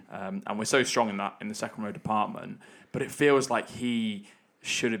 And we're so strong in the second row department, but it feels like he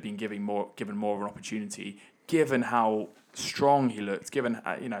should have been given more of an opportunity, given how strong he looked, given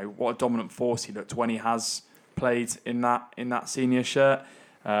what a dominant force he looked when he has played in that senior shirt.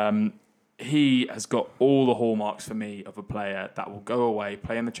 He has got all the hallmarks for me of a player that will go away,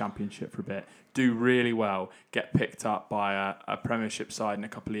 play in the Championship for a bit, do really well, get picked up by a Premiership side in a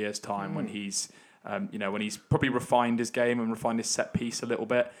couple of years' time when he's, when he's probably refined his game and refined his set piece a little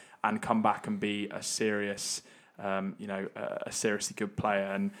bit, and come back and be a serious, a seriously good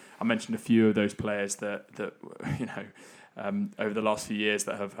player. And I mentioned a few of those players that over the last few years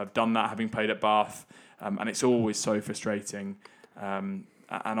that have done that, having played at Bath, and it's always so frustrating.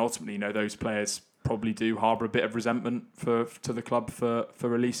 And ultimately, those players probably do harbour a bit of resentment to the club for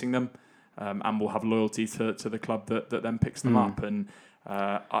releasing them, and will have loyalty to the club that then picks them up. And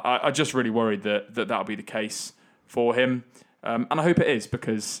I just really worried that'll be the case for him. And I hope it is,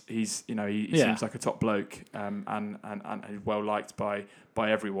 because he's he seems like a top bloke, and well liked by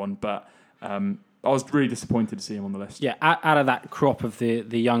everyone. But I was really disappointed to see him on the list. Yeah, out of that crop of the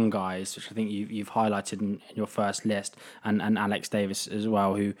young guys, which I think you've highlighted in your first list, and Alex Davis as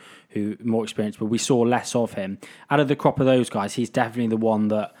well, who more experienced, but we saw less of him. Out of the crop of those guys, he's definitely the one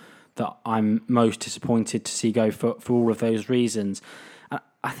that I'm most disappointed to see go for all of those reasons.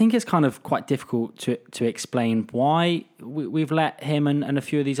 I think it's kind of quite difficult to explain why we've let him and a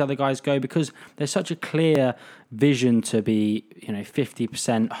few of these other guys go, because there's such a clear vision to be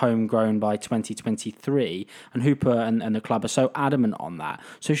 50% homegrown by 2023, and Hooper and the club are so adamant on that.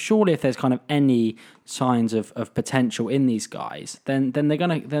 So surely if there's kind of any signs of potential in these guys, then they're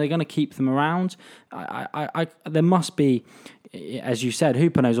gonna keep them around. There must be, as you said,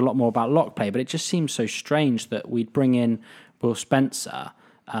 Hooper knows a lot more about lock play, but it just seems so strange that we'd bring in Will Spencer,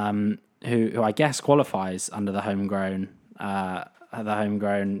 who I guess qualifies under the homegrown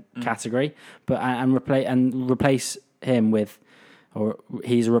category, but and replace him with, or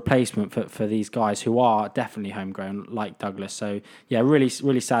he's a replacement for these guys who are definitely homegrown, like Douglas. So yeah, really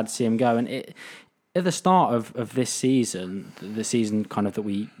really sad to see him go. And at the start of this season, the season kind of that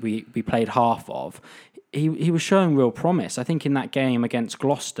we played half of, he was showing real promise. I think in that game against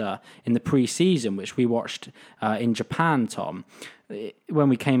Gloucester in the pre-season, which we watched in Japan, Tom, when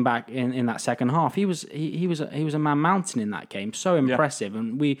we came back in that second half, he was a man mountain in that game. So impressive,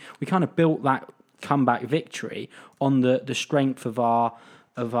 and we kind of built that comeback victory on the strength of our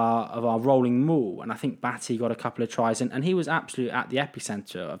rolling maul. And I think Batty got a couple of tries, and he was absolutely at the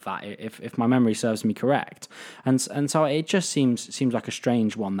epicenter of that, if my memory serves me correct. And so it just seems like a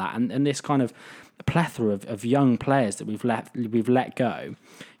strange one, that and this kind of plethora of young players that we've let go,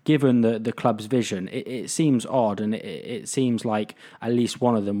 given the club's vision, it seems odd, and it seems like at least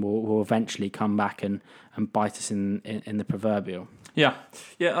one of them will eventually come back and bite us in the proverbial. Yeah.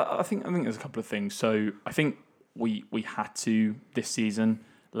 I think there's a couple of things. So I think we had to this season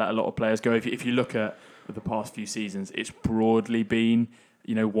let a lot of players go. If you look at the past few seasons, it's broadly been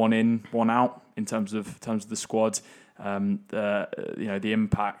one in, one out in terms of the squad. The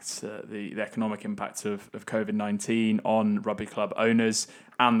impact, the economic impact of COVID-19 on rugby club owners,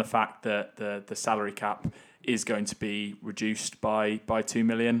 and the fact that the salary cap is going to be reduced by £2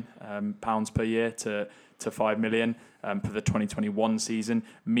 million per year to to 5 million for the 2021 season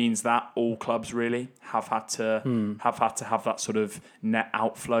means that all clubs really have had to have that sort of net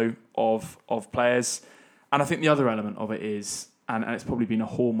outflow of players. And I think the other element of it is, and it's probably been a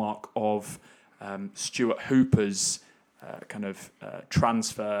hallmark of Stuart Hooper's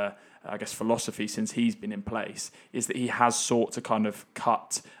transfer, I guess, philosophy since he's been in place, is that he has sought to kind of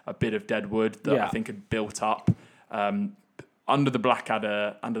cut a bit of dead wood that I think had built up under the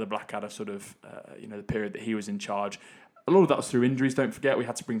Blackadder sort of the period that he was in charge. A lot of that was through injuries. Don't forget, we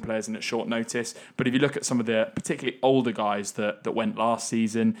had to bring players in at short notice. But if you look at some of the particularly older guys that went last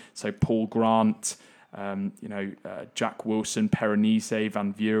season, so Paul Grant, Jack Wilson, Peronise,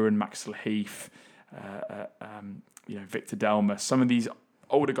 Van Vuren, Maxwell Heath, Victor Delmas, some of these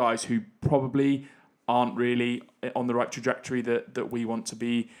older guys who probably aren't really on the right trajectory that we want to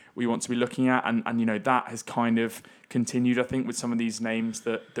be looking at, and that has kind of continued, I think, with some of these names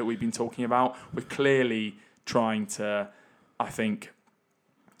that we've been talking about. We're clearly trying to, I think,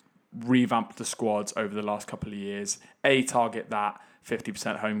 revamp the squads over the last couple of years, target that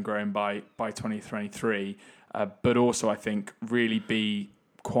 50% homegrown by 2023, but also I think really be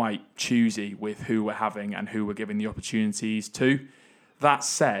quite choosy with who we're having and who we're giving the opportunities to. That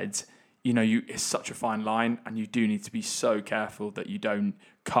said, it's such a fine line, and you do need to be so careful that you don't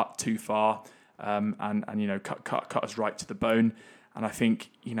cut too far, and cut us right to the bone. And I think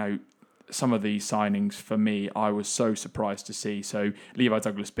some of these signings for me, I was so surprised to see. So Levi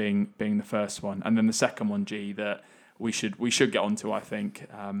Douglas being the first one, and then the second one, that we should get onto. I think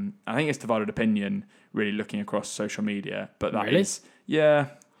it's divided opinion really looking across social media, but that is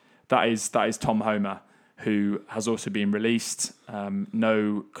Tom Homer, who has also been released.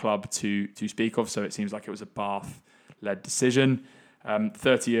 No club to speak of, so it seems like it was a Bath-led decision.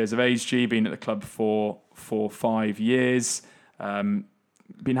 30 years of age, been at the club for 5 years.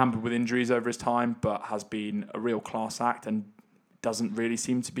 Been hampered with injuries over his time, but has been a real class act and doesn't really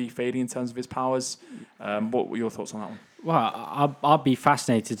seem to be fading in terms of his powers. What were your thoughts on that one? Well, I'd be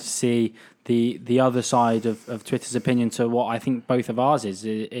fascinated to see the other side of Twitter's opinion to what I think both of ours is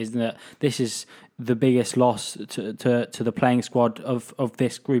that this is the biggest loss to the playing squad of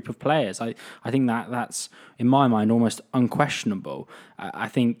this group of players. I think that's, in my mind, almost unquestionable. I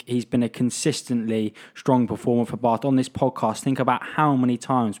think he's been a consistently strong performer for Bath. On this podcast, think about how many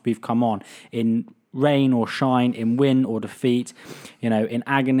times we've come on in rain or shine, in win or defeat, in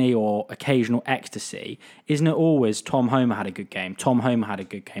agony or occasional ecstasy. Isn't it always Tom Homer had a good game? Tom Homer had a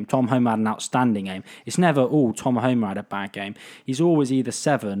good game. Tom Homer had an outstanding game. It's never, Tom Homer had a bad game. He's always either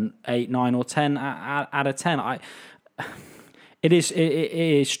 7, 8, 9 or 10 out of 10. It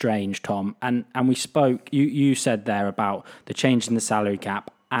is strange, Tom. And we spoke, you said there about the change in the salary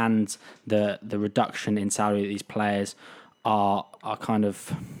cap and the reduction in salary that these players are kind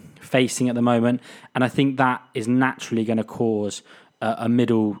of facing at the moment, and I think that is naturally going to cause a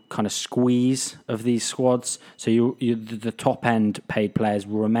middle kind of squeeze of these squads. So the top end paid players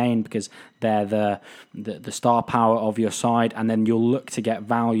will remain because they're the star power of your side, and then you'll look to get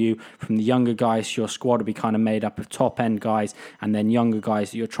value from the younger guys. Your squad will be kind of made up of top end guys and then younger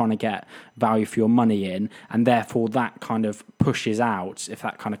guys that you're trying to get value for your money in, and therefore that kind of pushes out, if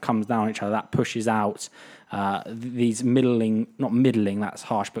that kind of comes down on each other, that pushes out these not middling, that's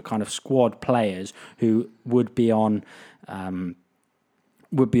harsh, but kind of squad players who would be on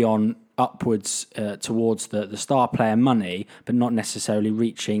upwards towards the star player money, but not necessarily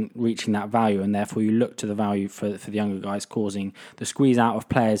reaching that value, and therefore you look to the value for the younger guys, causing the squeeze out of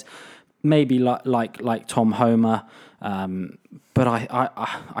players, maybe like Tom Homer. But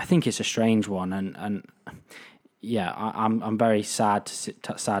I think it's a strange one, and yeah, I'm very sad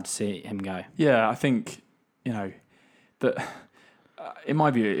to see him go. Yeah, I think that in my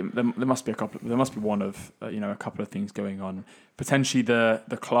view there must be one of a couple of things going on. Potentially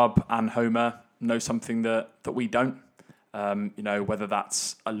the club and Homer know something that we don't. Whether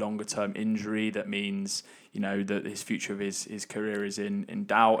that's a longer term injury that means that his future of his career is in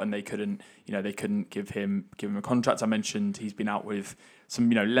doubt, and they couldn't give him a contract. I mentioned he's been out with some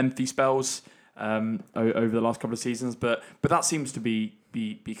lengthy spells over the last couple of seasons, but that seems to be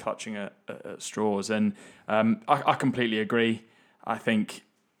clutching at straws, and I completely agree. I think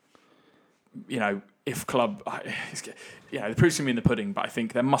if club, the proof's gonna be in the pudding, but I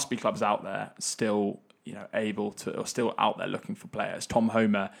think there must be clubs out there still able to, or still out there looking for players. Tom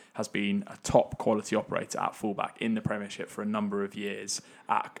Homer has been a top quality operator at fullback in the Premiership for a number of years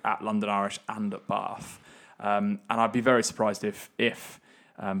at London Irish and at Bath, and I'd be very surprised if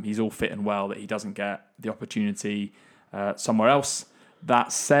he's all fit and well that he doesn't get the opportunity somewhere else.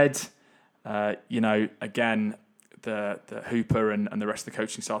 That said, again, the Hooper and the rest of the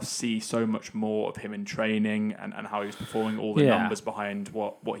coaching staff see so much more of him in training and how he was performing, all the numbers behind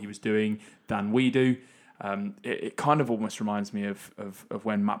what he was doing than we do. It kind of almost reminds me of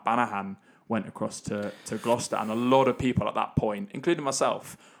when Matt Banahan went across to Gloucester, and a lot of people at that point, including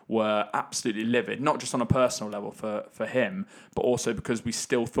myself, were absolutely livid, not just on a personal level for him, but also because we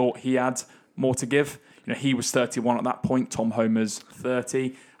still thought he had more to give. He was 31 at that point, Tom Homer's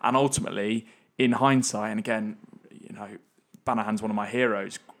 30, and ultimately, in hindsight, and again, Banahan's one of my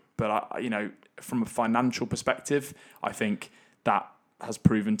heroes, but from a financial perspective, I think that has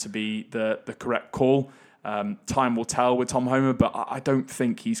proven to be the correct call. Time will tell with Tom Homer, but I don't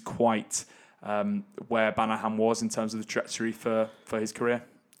think he's quite where Banahan was in terms of the trajectory for his career.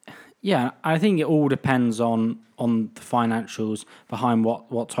 Yeah, I think it all depends on the financials behind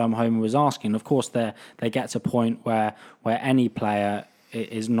what Tom Homer was asking. Of course, they get to a point where any player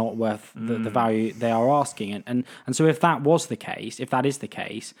is not worth the value they are asking, and so if that is the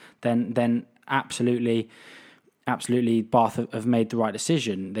case, then absolutely, Bath have made the right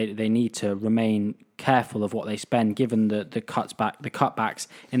decision. They need to remain careful of what they spend, given the cutbacks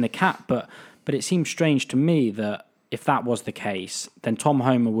in the cap. But it seems strange to me that if that was the case, then Tom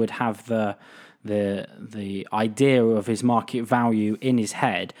Homer would have the idea of his market value in his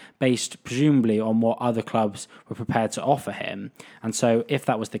head based presumably on what other clubs were prepared to offer him. And so if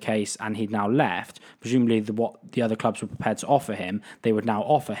that was the case and he'd now left, presumably what the other clubs were prepared to offer him, they would now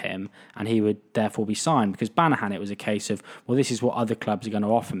offer him, and he would therefore be signed. Because Banahan, it was a case of, well, this is what other clubs are going to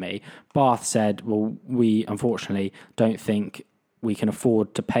offer me. Bath said, well, we unfortunately don't think we can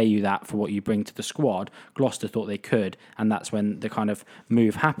afford to pay you that for what you bring to the squad. Gloucester thought they could, and that's when the kind of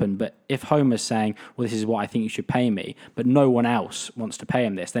move happened. But if Homer's saying, well, this is what I think you should pay me, but no one else wants to pay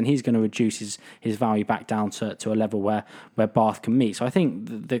him this, then he's going to reduce his value back down to a level where Bath can meet. So I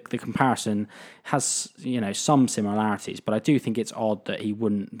think the comparison has some similarities, but I do think it's odd that he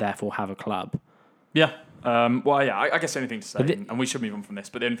wouldn't therefore have a club. Yeah. I guess the only thing to say, and we should move on from this,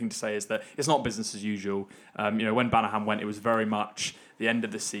 but the only thing to say is that it's not business as usual. When Banahan went, it was very much the end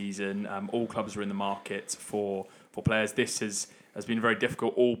of the season. All clubs were in the market for players. This has been very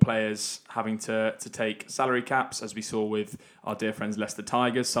difficult. All players having to take salary caps, as we saw with our dear friends Leicester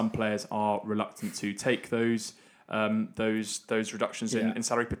Tigers. Some players are reluctant to take those reductions in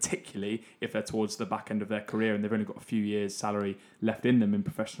salary, particularly if they're towards the back end of their career and they've only got a few years' salary left in them in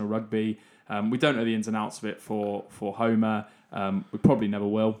professional rugby. We don't know the ins and outs of it for Homer. We probably never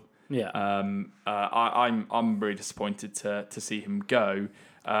will. Yeah. I'm really disappointed to see him go.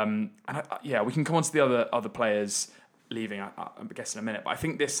 We can come on to the other players leaving, I guess, in a minute. But I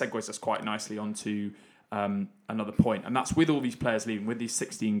think this segues us quite nicely onto another point, and that's with all these players leaving, with these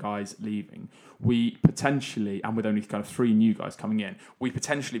 16 guys leaving, we potentially, and with only kind of 3 new guys coming in, we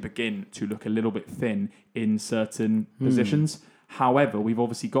potentially begin to look a little bit thin in certain positions. However, we've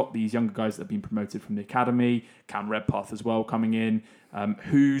obviously got these younger guys that have been promoted from the academy, Cam Redpath as well coming in,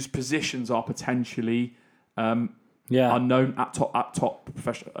 whose positions are potentially unknown at top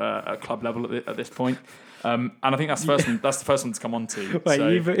professional club level at this point. And I think that's the first one to come on to. Wait,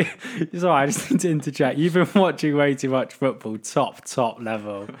 sorry, I just need to interject. You've been watching way too much football, top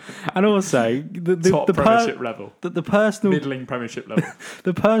level, and also the top Premiership level, the personal middling Premiership level,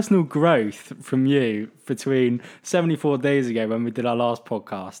 the personal growth from you between 74 days ago when we did our last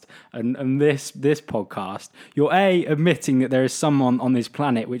podcast and this podcast. You're admitting that there is someone on this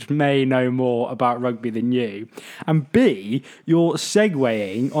planet which may know more about rugby than you, and B, you're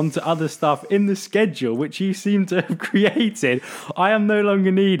segueing onto other stuff in the schedule which you seem to have created. I am no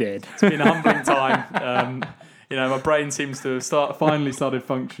longer needed. It's been a humbling time. My brain seems to have finally started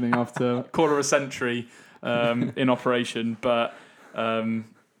functioning after a quarter of a century in operation. But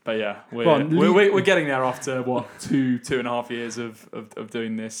yeah, we're getting there after what 2.5 years of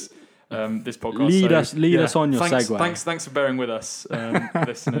doing this podcast. Lead us on your segue. Thanks for bearing with us,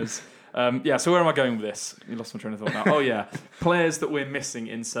 listeners. So where am I going with this? You lost my train of thought now. Oh yeah, players that we're missing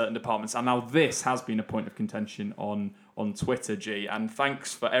in certain departments, and now this has been a point of contention on Twitter, G. And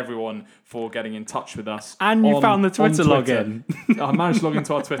thanks for everyone for getting in touch with us. And you found the Twitter login. I managed to log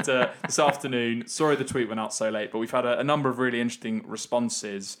into our Twitter this afternoon. Sorry the tweet went out so late, but we've had a number of really interesting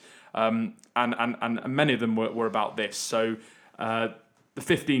responses, and many of them were about this. So the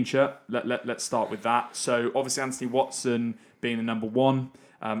 15 shirt. Let's start with that. So obviously Anthony Watson being the number 1.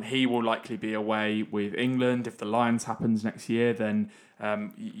 He will likely be away with England. If the Lions happens next year, then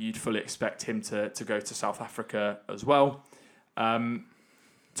you'd fully expect him to go to South Africa as well. Tom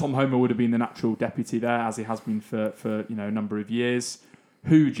Homer would have been the natural deputy there, as he has been for a number of years.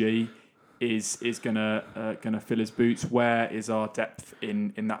 Hugie, is gonna fill his boots. Where is our depth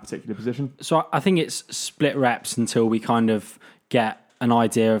in that particular position? So I think it's split reps until we kind of get an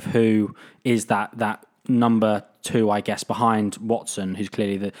idea of who is that number 2, I guess, behind Watson, who's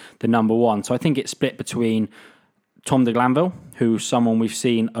clearly the number 1. So I think it's split between Tom de Glanville, who's someone we've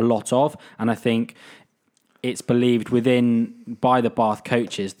seen a lot of, and I think it's believed by the Bath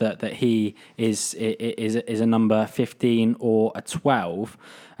coaches that he is a number 15 or a 12.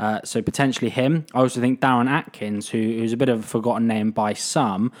 So potentially him. I also think Darren Atkins, who's a bit of a forgotten name by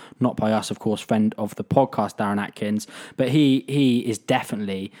some, not by us, of course, friend of the podcast, Darren Atkins, but he is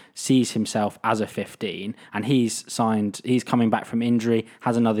definitely sees himself as a 15, and he's coming back from injury,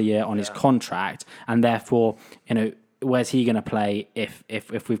 has another year on his contract, and therefore, where's he going to play if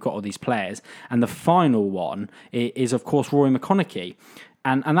we've got all these players? And the final one is of course, Rory McConaughey.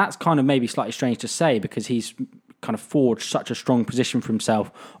 And that's kind of maybe slightly strange to say because he's kind of forged such a strong position for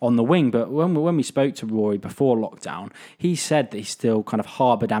himself on the wing. But when we spoke to Rory before lockdown, he said that he still kind of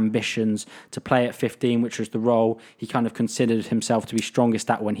harboured ambitions to play at 15, which was the role he kind of considered himself to be strongest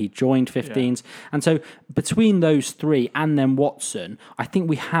at when he joined 15s. Yeah. And so between those 3 and then Watson, I think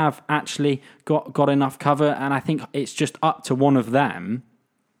we have actually got enough cover. And I think it's just up to one of them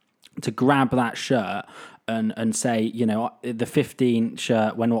to grab that shirt and say, the 15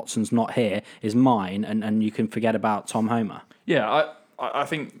 shirt when Watson's not here is mine, and you can forget about Tom Homer. Yeah, I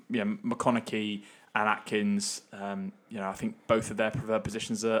think McConaughey and Atkins, I think both of their preferred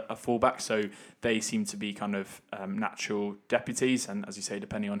positions are fullback, so they seem to be kind of natural deputies, and as you say,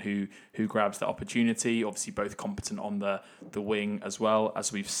 depending on who grabs the opportunity, obviously both competent on the wing as well,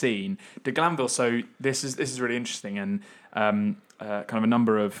 as we've seen. De Glanville, so this is really interesting, and kind of a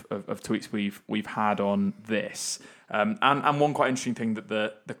number of tweets we've had on this, and one quite interesting thing that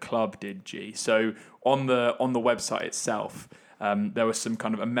the club did, G. So on the website itself, there were some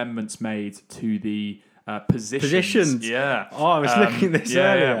kind of amendments made to the positions. Yeah. Oh, I was looking at this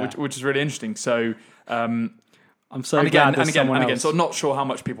earlier. Yeah, which is really interesting. So I'm so glad there's someone else. So I'm not sure how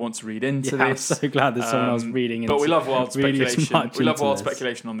much people want to read into this. I'm so glad there's someone else reading into it. But we love wild speculation. We love wild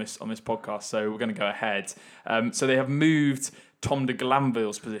speculation on this podcast, so we're going to go ahead. So they have moved Tom de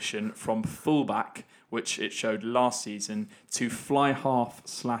Glanville's position from fullback, which it showed last season, to fly half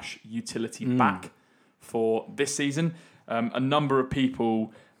 / utility back for this season. A number of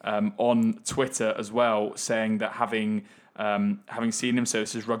people on Twitter as well saying that having seen him, so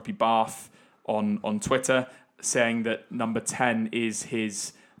this is Rugby Bath on Twitter, saying that number 10 is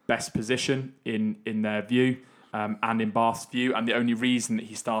his best position in their view and in Bath's view, and the only reason that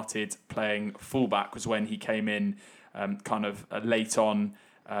he started playing fullback was when he came in kind of late on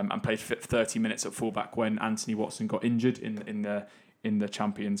and played 30 minutes at fullback when Anthony Watson got injured in the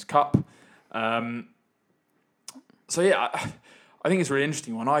Champions Cup. So yeah, I think it's a really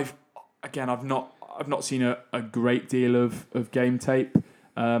interesting one. I've not seen a great deal of game tape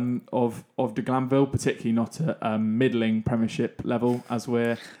of de Glanville, particularly not at middling Premiership level as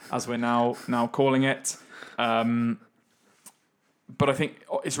we're now calling it. But I think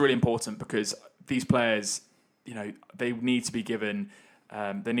it's really important because these players, they need to be given,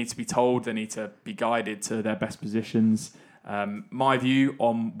 they need to be told, they need to be guided to their best positions. My view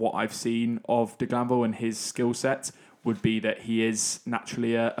on what I've seen of de Glanville and his skill set would be that he is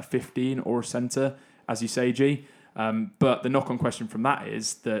naturally a 15 or a centre, as you say, G. But the knock-on question from that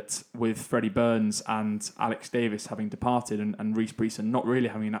is that with Freddie Burns and Alex Davis having departed and Reece Priestland not really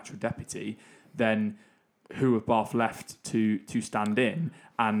having a natural deputy, then who have Bath left to stand in?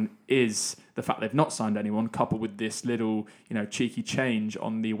 And is the fact they've not signed anyone, coupled with this little cheeky change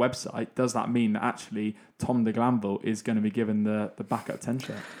on the website, does that mean that actually Tom de Glanville is going to be given the backup 10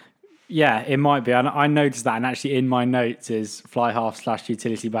 shirt? Yeah, it might be. I noticed that, and actually in my notes is fly half /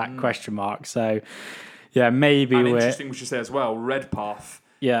 utility back ? So yeah, maybe and interesting we should say as well, Redpath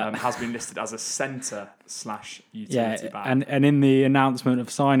has been listed as a centre / utility back. And in the announcement of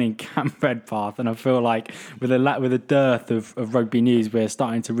signing Cam Redpath, and I feel like with a dearth of rugby news, we're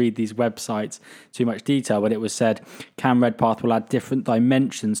starting to read these websites too much detail, but it was said Cam Redpath will add different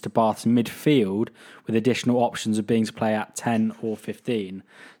dimensions to Bath's midfield with additional options of being to play at 10 or 15.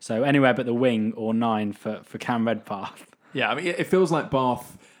 So anywhere but the wing or 9 for Cam Redpath. Yeah, I mean, it feels like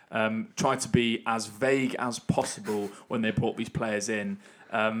Bath tried to be as vague as possible when they brought these players in.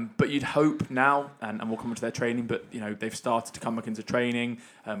 But you'd hope now, and we'll come into their training, but they've started to come back into training.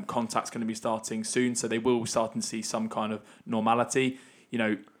 Contact's going to be starting soon, so they will start to see some kind of normality.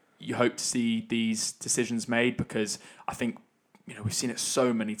 You hope to see these decisions made because I think we've seen it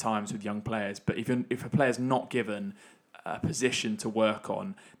so many times with young players. But if a player's not given a position to work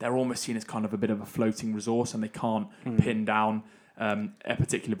on, they're almost seen as kind of a bit of a floating resource, and they can't pin down a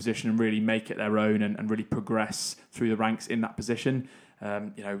particular position and really make it their own and really progress through the ranks in that position.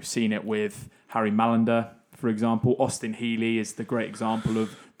 We've seen it with Harry Malander, for example. Austin Healey is the great example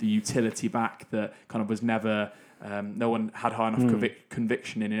of the utility back that kind of was never, no one had high enough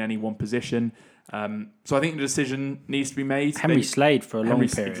conviction in any one position. So I think the decision needs to be made. Henry Slade for a long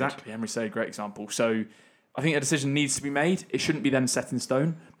period. Exactly, Henry Slade, great example. So I think a decision needs to be made. It shouldn't be then set in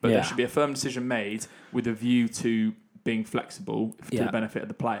stone, but there should be a firm decision made with a view to being flexible to the benefit of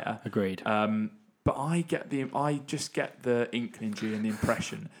the player. Agreed. But I just get the inkling and the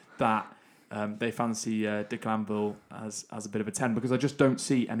impression that they fancy Dick Glanville as a bit of a 10, because I just don't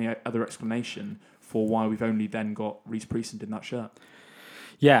see any other explanation for why we've only then got Reece Priestland in that shirt.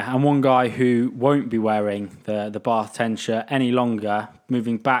 Yeah, and one guy who won't be wearing the Bath 10 shirt any longer,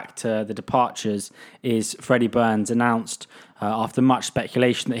 moving back to the departures, is Freddie Burns, announced after much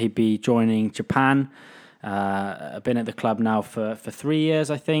speculation that he'd be joining Japan. Been at the club now for 3 years,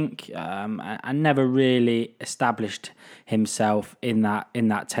 I think, and never really established himself in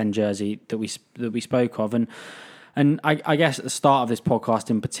that 10 jersey that we spoke of. And I guess at the start of this podcast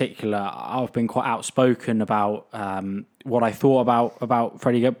in particular, I've been quite outspoken about what I thought about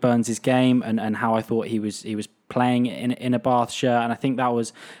Freddie Burns' game and how I thought he was playing in a Bath shirt. And I think that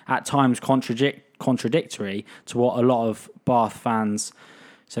was at times contradictory to what a lot of Bath fans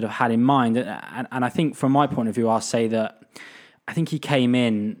sort of had in mind. And I think from my point of view, I'll say that I think he came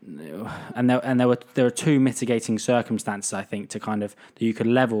in, and there were two mitigating circumstances, I think, that you could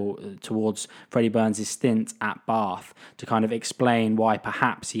level towards Freddie Burns' stint at Bath to kind of explain why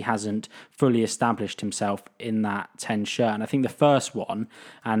perhaps he hasn't fully established himself in that 10 shirt. And I think the first one,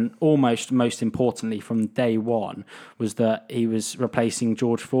 and almost most importantly from day one, was that he was replacing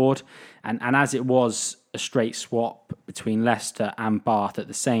George Ford. And as it was a straight swap between Leicester and Bath at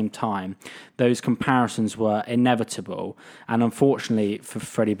the same time, those comparisons were inevitable. And unfortunately for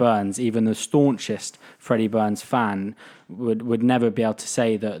Freddie Burns, even the staunchest Freddie Burns fan would never be able to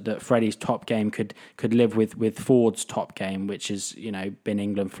say that Freddie's top game could live with Ford's top game, which is, been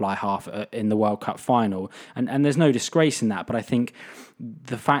England fly half in the World Cup final. And there's no disgrace in that. But I think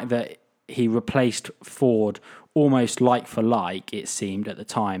the fact that he replaced Ford almost like for like, it seemed at the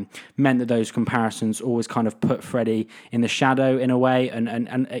time, meant that those comparisons always kind of put Freddie in the shadow in a way, and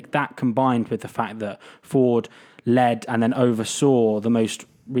that combined with the fact that Ford led and then oversaw the most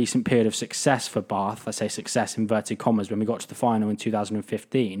recent period of success for Bath, I say success inverted commas, when we got to the final in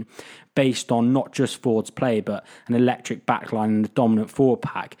 2015, based on not just Ford's play, but an electric backline and a dominant forward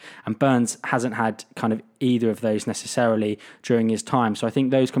pack. And Burns hasn't had kind of either of those necessarily during his time. So I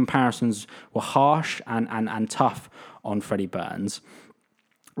think those comparisons were harsh and tough on Freddie Burns.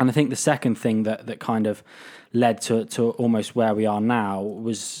 And I think the second thing that kind of led to almost where we are now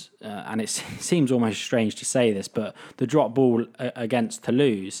was, and it seems almost strange to say this, but the drop ball against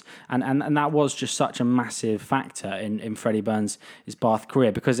Toulouse. And that was just such a massive factor in Freddie Burns' Bath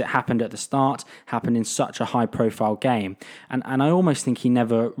career, because it happened at the start, happened in such a high-profile game. And I almost think he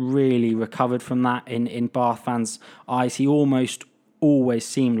never really recovered from that in Bath fans' eyes. He always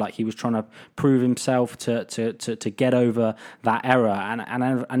seemed like he was trying to prove himself to get over that error,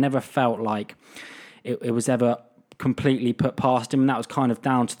 and I never felt like it was ever completely put past him. And that was kind of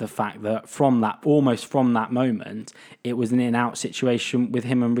down to the fact that from that moment, it was an in-out situation with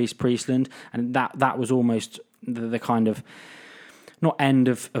him and Reece Priestland, and that was almost the kind of not end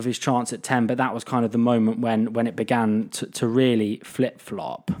of his chance at 10, but that was kind of the moment when it began to really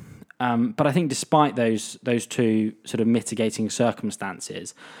flip-flop. But I think despite those two sort of mitigating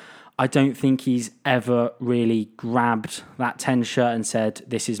circumstances, I don't think he's ever really grabbed that 10 shirt and said,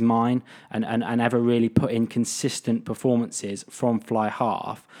 this is mine, and ever really put in consistent performances from fly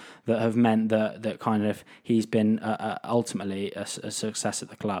half that have meant that kind of he's been ultimately a success at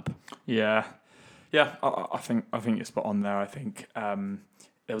the club. Yeah, I think you're spot on there. I think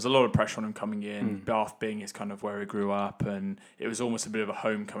there was a lot of pressure on him coming in, Bath being his kind of where he grew up, and it was almost a bit of a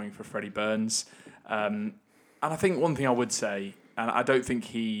homecoming for Freddie Burns. And I think one thing I would say, and I don't think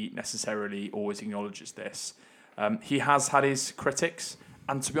he necessarily always acknowledges this, he has had his critics,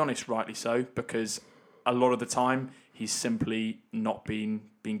 and to be honest, rightly so, because a lot of the time he's simply not been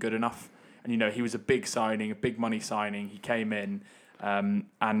good enough. And he was a big signing, a big money signing. He came in,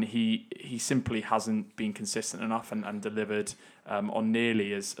 and he simply hasn't been consistent enough and delivered on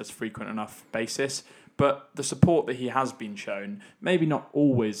nearly as frequent enough basis. But the support that he has been shown, maybe not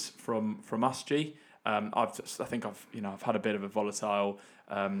always from us, G, I think I've had a bit of a volatile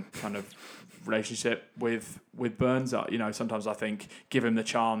kind of relationship with Burns. Sometimes I think give him the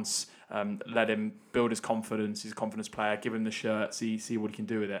chance, let him build his confidence. He's a confidence player. Give him the shirt, see what he can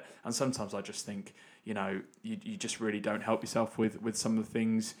do with it. And sometimes I just think you just really don't help yourself with some of the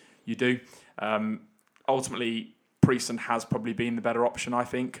things you do. Ultimately, Priestland has probably been the better option, I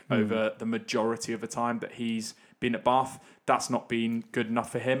think, over the majority of the time that he's been at Bath. That's not been good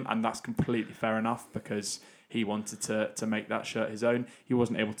enough for him, and that's completely fair enough because he wanted to make that shirt his own. He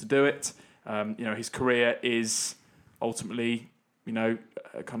wasn't able to do it. His career is ultimately,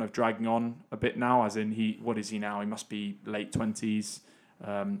 kind of dragging on a bit now, as in what is he now? He must be late 20s.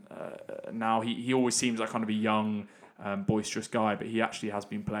 Now he always seems like kind of a young, boisterous guy, but he actually has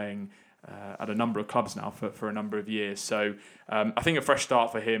been playing at a number of clubs now for a number of years. So I think a fresh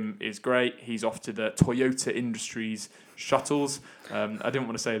start for him is great. He's off to the Toyota Industries shuttles. I didn't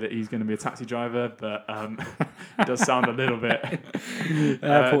want to say that he's going to be a taxi driver, but it does sound a little bit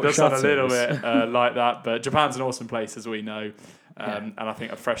like that. But Japan's an awesome place, as we know. And I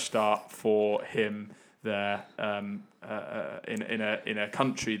think a fresh start for him there in a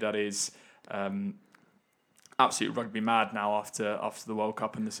country that is absolutely rugby mad now after the World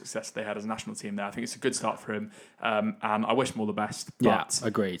Cup and the success they had as a national team there. I think it's a good start for him, and I wish him all the best. But,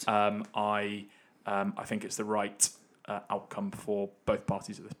 agreed. I think it's the right outcome for both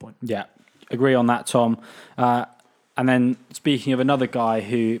parties at this point. Yeah, agree on that, Tom. And then speaking of another guy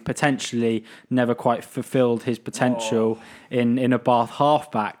who potentially never quite fulfilled his potential in a Bath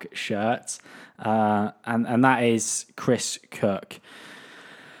halfback shirt, and that is Chris Cook.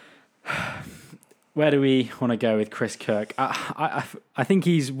 Where do we want to go with Chris Cook? I think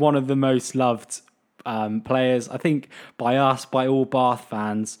he's one of the most loved players, I think, by us, by all Bath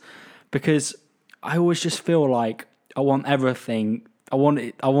fans, because I always just feel like I want everything. I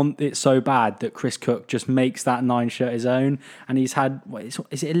want it so bad that Chris Cook just makes that 9 shirt his own. And he's had,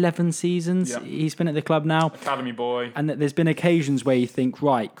 is it 11 seasons he's been at the club now? Academy boy. And there's been occasions where you think,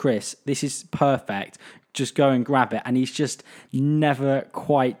 right, Chris, this is perfect. Just go and grab it. And he's just never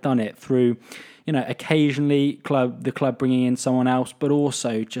quite done it through, occasionally the club bringing in someone else, but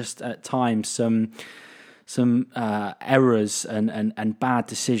also just at times some errors and bad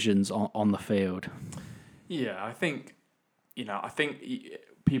decisions on the field. Yeah, I think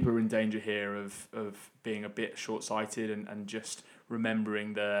people are in danger here of being a bit short-sighted and just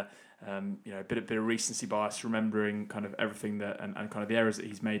remembering the bit of recency bias, remembering kind of everything that and kind of the errors that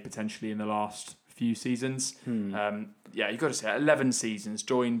he's made potentially in the last few seasons. You've got to say 11 seasons,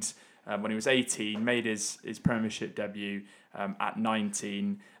 joined when he was 18, made his Premiership debut at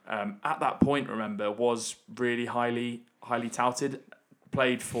 19. At that point, remember, was really highly touted.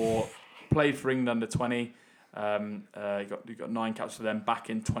 Played for England under 20. He got 9 caps for them back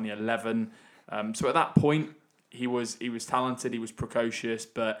in 2011. So at that point, he was talented. He was precocious,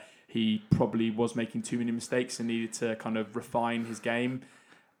 but he probably was making too many mistakes and needed to kind of refine his game.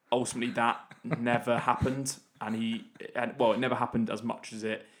 Ultimately, that never happened, it never happened as much as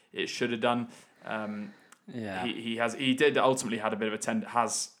it should have done. He did ultimately has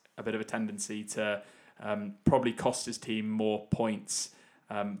a bit of a tendency to probably cost his team more points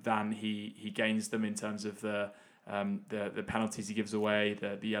than he gains them in terms of the penalties he gives away,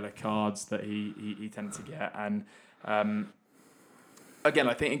 the yellow cards that he tends to get, and again,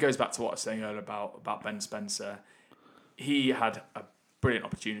 I think it goes back to what I was saying earlier about Ben Spencer. He had a brilliant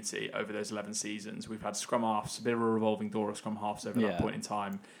opportunity over those 11 seasons. We've had scrum halves, a bit of a revolving door of scrum halves over that point in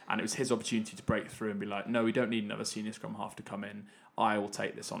time, and it was his opportunity to break through and be like, no, we don't need another senior scrum half to come in. I will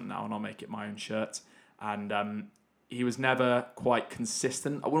take this on now and I'll make it my own shirt. And he was never quite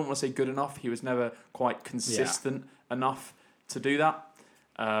consistent. I wouldn't want to say good enough. He was never quite consistent enough to do that.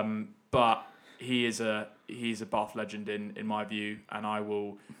 But he's a Bath legend in my view, and I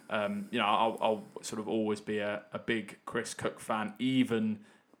will, I'll sort of always be a big Chris Cook fan, even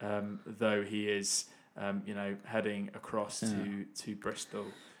though he is, heading across to Bristol.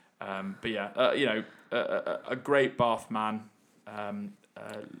 A great Bath man.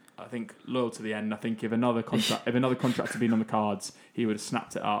 I think loyal to the end. I think if another contract had been on the cards, he would have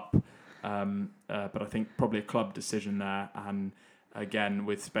snapped it up. But I think probably a club decision there, and again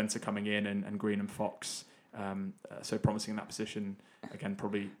with Spencer coming in and Green and Fox so promising in that position, again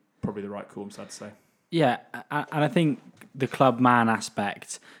probably the right call, I'm sad to say. Yeah, and I think the club man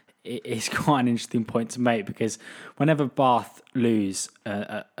aspect is quite an interesting point to make, because whenever Bath lose,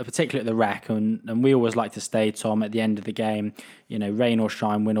 particularly at the Rec, and we always like to stay, Tom, at the end of the game, rain or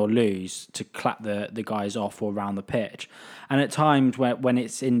shine, win or lose, to clap the guys off or around the pitch. And at times when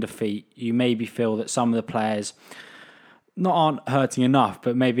it's in defeat, you maybe feel that some of the players aren't hurting enough,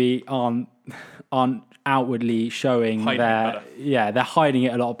 but maybe aren't outwardly showing they're hiding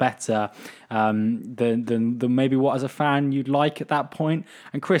it a lot better than maybe what as a fan you'd like at that point.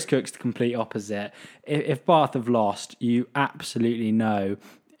 And Chris Cook's the complete opposite. If Bath have lost, you absolutely know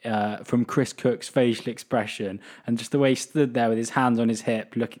from Chris Cook's facial expression and just the way he stood there with his hands on his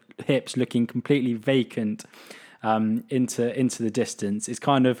hips looking completely vacant into the distance. It's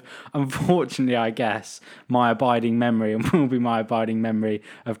kind of, unfortunately, I guess, my abiding memory, and will be my abiding memory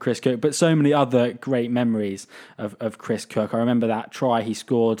of Chris Cook, but so many other great memories of Chris Cook. I remember that try he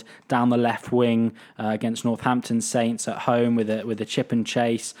scored down the left wing against Northampton Saints at home with a chip and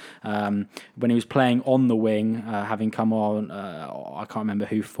chase when he was playing on the wing, having come on, I can't remember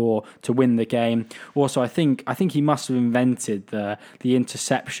who for, to win the game. Also, I think he must have invented the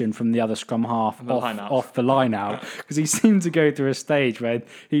interception from the other scrum half off the line out. Because he seemed to go through a stage where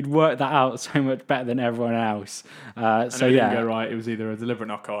he'd worked that out so much better than everyone else. Didn't go right. It was either a deliberate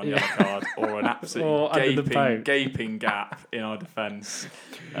knock-on, yellow card, or an absolute gaping gap in our defence.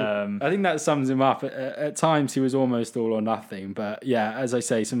 I think that sums him up. At times he was almost all or nothing, but yeah, as I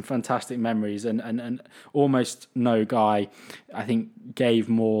say, some fantastic memories, and almost no guy, I think, gave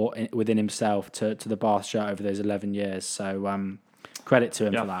more within himself to the Bath shirt over those 11 years. So credit to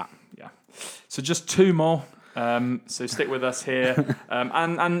him for that. Yeah. So just two more. So stick with us here,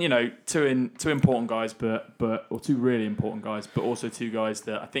 and you know, two important guys, or two really important guys, but also two guys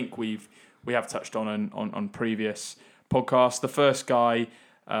that I think we have touched on previous podcasts. The first guy,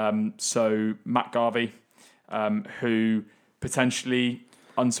 so Matt Garvey, who potentially,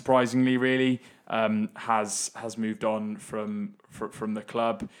 unsurprisingly, really has moved on from the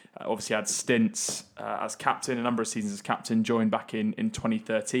club. Obviously had stints as captain, a number of seasons as captain. Joined back in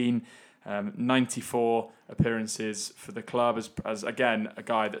 2013. 94 appearances for the club as again a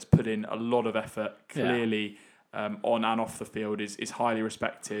guy that's put in a lot of effort, clearly on and off the field, is highly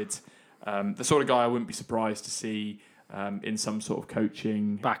respected. The sort of guy I wouldn't be surprised to see in some sort of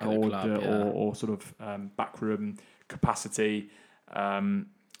coaching or sort of backroom capacity.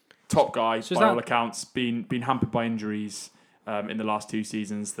 Top guy, by all accounts, been hampered by injuries in the last two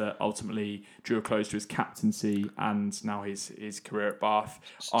seasons that ultimately drew a close to his captaincy and now his career at Bath.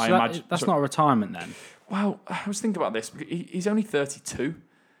 So I imagine that's not a retirement then. Well, I was thinking about this. He's only 32.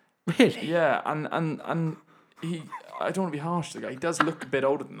 Really? Yeah, and he. I don't want to be harsh to the guy. He does look a bit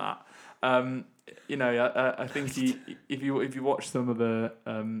older than that. You know, I think if you watch some of the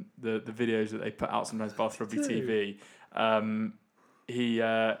videos that they put out sometimes Bath Rugby TV,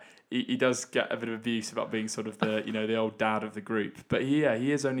 he does get a bit of abuse about being sort of the old dad of the group. But he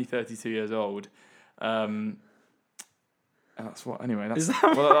is only 32 years old. And that's what anyway.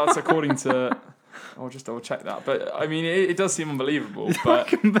 That's according to. I'll just double check that. But I mean, it does seem unbelievable. But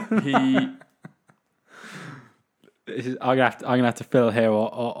he. I'm gonna have to fill here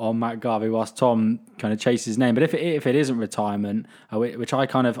on Matt Garvey whilst Tom kind of chases his name. But if it isn't retirement, which I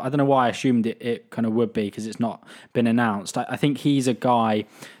don't know why I assumed it kind of would be because it's not been announced. I think he's a guy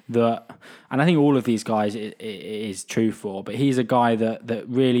that, and I think all of these guys it is true for, but he's a guy that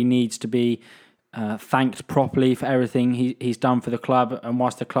really needs to be thanked properly for everything he's done for the club. And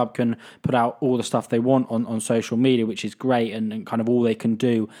whilst the club can put out all the stuff they want on social media, which is great and kind of all they can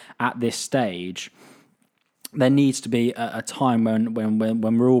do at this stage, there needs to be a time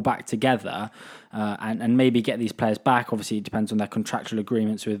when we're all back together and maybe get these players back. Obviously, it depends on their contractual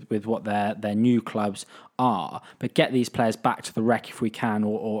agreements with what their new clubs are. But get these players back to the Rec if we can,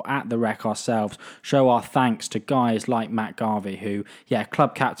 or at the Rec ourselves. Show our thanks to guys like Matt Garvey, who,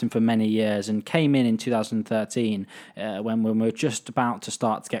 club captain for many years and came in 2013 when we were just about to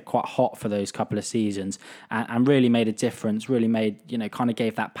start to get quite hot for those couple of seasons and really made a difference, really made, kind of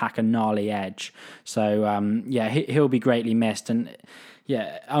gave that pack a gnarly edge. So, he'll be greatly missed. And,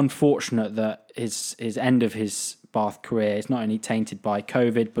 unfortunate that his end of his Bath career is not only tainted by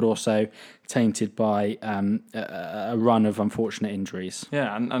COVID, but also tainted by a run of unfortunate injuries.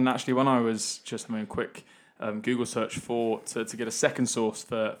 Yeah, and actually when I was just having a quick Google search to get a second source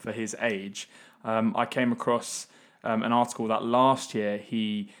for his age, I came across an article that last year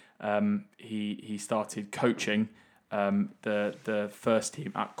he started coaching the first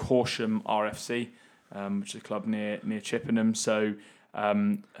team at Corsham RFC, which is a club near Chippenham. So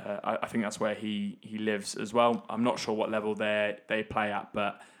I think that's where he lives as well. I'm not sure what level they play at,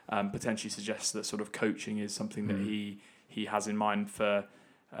 but potentially suggests that sort of coaching is something that he has in mind for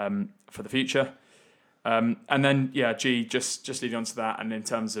the future. And then just leading on to that, and in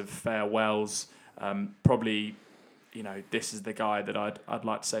terms of farewells, probably this is the guy that I'd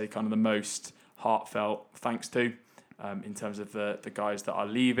like to say kind of the most heartfelt thanks to. in terms of the guys that are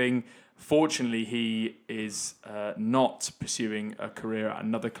leaving. Fortunately, he is not pursuing a career at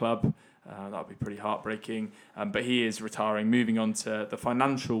another club. That would be pretty heartbreaking. But he is retiring, moving on to the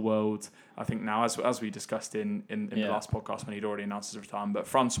financial world, I think now, as we discussed in the last podcast when he'd already announced his retirement. But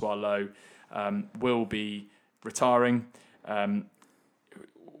Francois Louw will be retiring.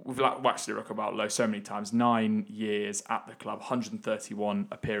 We've waxed it about Louw so many times. 9 years at the club, 131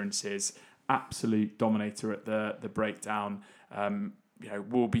 appearances, absolute dominator at the breakdown.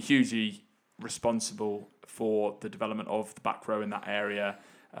 Will be hugely responsible for the development of the back row in that area.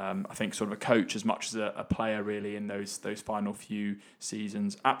 I think sort of a coach as much as a player really in those final few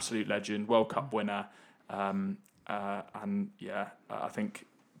seasons. Absolute legend, World Cup winner, and I think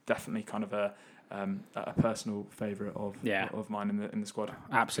definitely kind of a personal favourite of mine in the squad.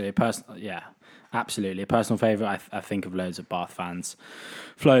 Absolutely, absolutely a personal favourite. I think of loads of Bath fans.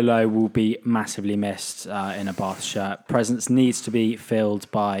 Flo Louw will be massively missed in a Bath shirt. Presence needs to be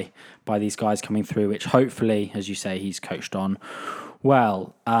filled by these guys coming through, which hopefully, as you say, he's coached on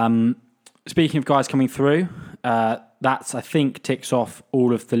well. Speaking of guys coming through, that's, I think, ticks off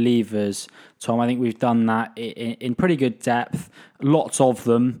all of the levers, Tom. I think we've done that in pretty good depth. Lots of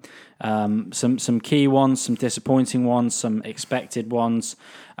them. Some key ones, some disappointing ones, some expected ones.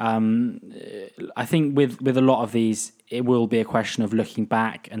 I think with a lot of these, it will be a question of looking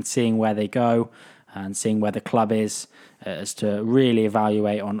back and seeing where they go and seeing where the club is as to really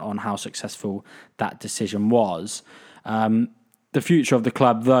evaluate on how successful that decision was. The future of the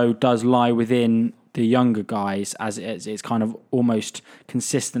club, though, does lie within the younger guys, as it's kind of almost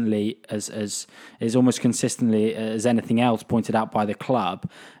consistently as anything else pointed out by the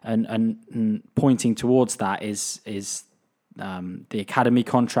club, and pointing towards that is the academy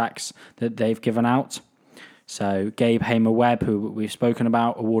contracts that they've given out. So Gabe Hamer-Webb, who we've spoken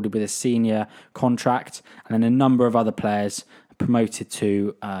about, awarded with a senior contract, and then a number of other players promoted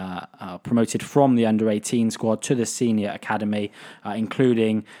from the under-18 squad to the senior academy,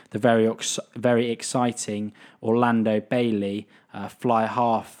 including the very exciting Orlando Bailey, fly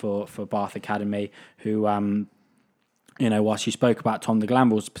half for Bath Academy, who whilst you spoke about Tom de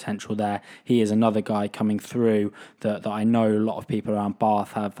Glamble's potential there, he is another guy coming through that I know a lot of people around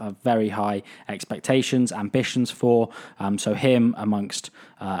Bath have very high expectations, ambitions for. So him amongst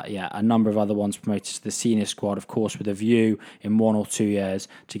a number of other ones promoted to the senior squad, of course, with a view in 1 or 2 years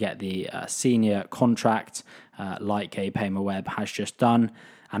to get the senior contract, like Gabe Hamer-Webb has just done,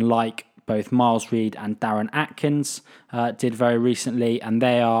 and like both Miles Reed and Darren Atkins did very recently, and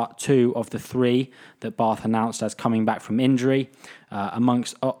they are 2 of the 3 that Bath announced as coming back from injury.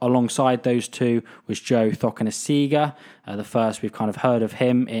 Alongside those 2 was Joe Thokanasiga, the first we've kind of heard of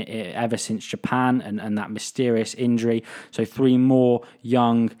him ever since Japan and that mysterious injury. So 3 more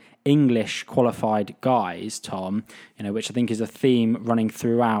young English qualified guys, Tom, which I think is a theme running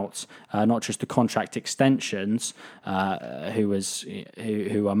throughout, not just the contract extensions,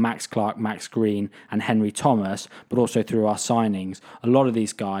 who are Max Clark, Max Green, and Henry Thomas, but also through our signings. A lot of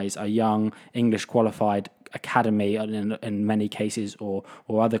these guys are young English qualified academy, in many cases, or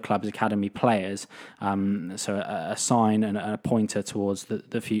other clubs' academy players. So a sign and a pointer towards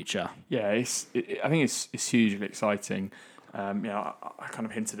the future. Yeah, I think it's hugely exciting. I kind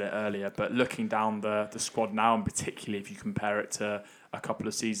of hinted it earlier, but looking down the squad now, and particularly if you compare it to a couple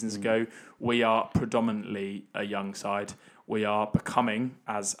of seasons ago, we are predominantly a young side. We are becoming,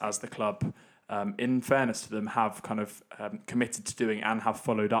 as the club, in fairness to them, have kind of committed to doing and have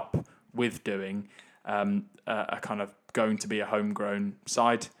followed up with doing a kind of going to be a homegrown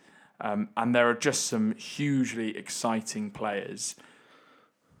side. And there are just some hugely exciting players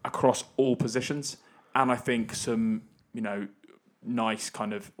across all positions, and I think some nice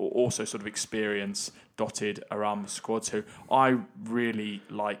kind of also sort of experience dotted around the squad. So I really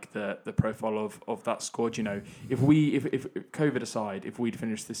like the profile of that squad. If COVID aside, if we'd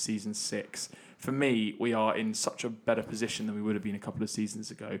finished this season 6, for me, we are in such a better position than we would have been a couple of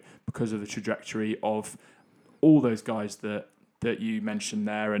seasons ago because of the trajectory of all those guys that you mentioned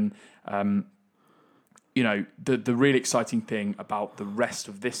there. And the really exciting thing about the rest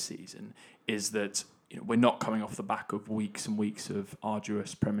of this season is that we're not coming off the back of weeks and weeks of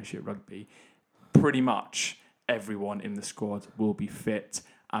arduous Premiership rugby. Pretty much everyone in the squad will be fit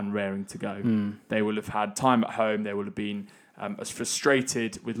and raring to go. They will have had time at home. They will have been as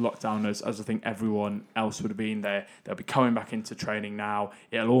frustrated with lockdown as I think everyone else would have been. They'll be coming back into training now.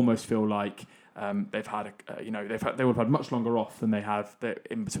 It'll almost feel like They've had, they would have had much longer off than they have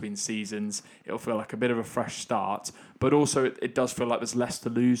in between seasons. It'll feel like a bit of a fresh start, but also it does feel like there's less to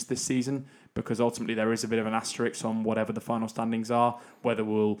lose this season, because ultimately there is a bit of an asterisk on whatever the final standings are. Whether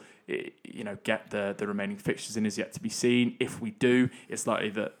we'll, get the remaining fixtures in is yet to be seen. If we do, it's likely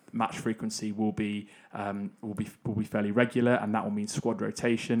that match frequency will be fairly regular, and that will mean squad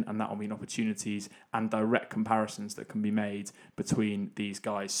rotation, and that will mean opportunities and direct comparisons that can be made between these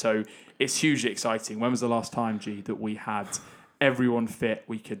guys. So it's hugely exciting. When was the last time, G, that we had everyone fit?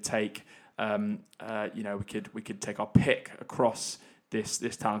 We could take, we could take our pick across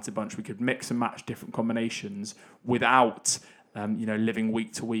this talented bunch. We could mix and match different combinations without living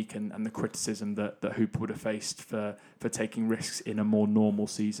week to week and the criticism that Hooper would have faced for taking risks in a more normal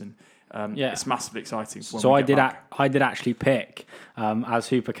season. It's massively exciting. So I did actually pick, as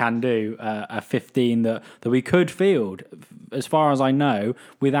Hooper can do, a 15 that we could field, as far as I know,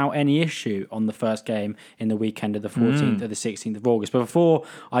 without any issue on the first game in the weekend of the 14th or the 16th of August. But before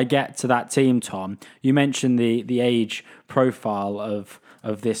I get to that team, Tom, you mentioned the age profile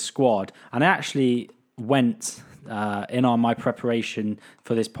of this squad, and I actually went in on my preparation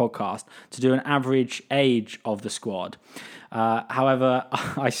for this podcast to do an average age of the squad. However,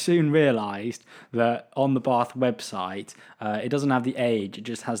 I soon realised that on the Bath website, it doesn't have the age, it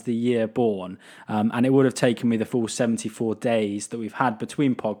just has the year born. And it would have taken me the full 74 days that we've had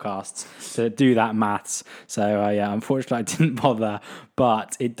between podcasts to do that maths. So, unfortunately, I didn't bother.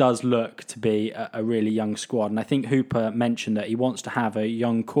 But it does look to be a really young squad. And I think Hooper mentioned that he wants to have a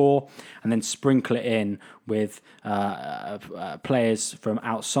young core and then sprinkle it in with players from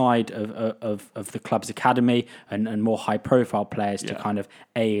outside of the club's academy and more high-profile players to kind of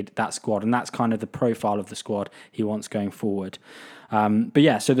aid that squad. And that's kind of the profile of the squad he wants going forward. So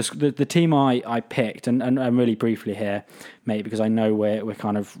the team I picked, and really briefly here, mate, because I know we're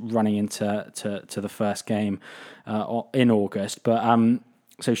kind of running into the first game in August. But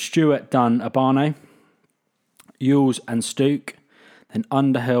so Stewart, Dunn, Abano, Ewells and Stoke, then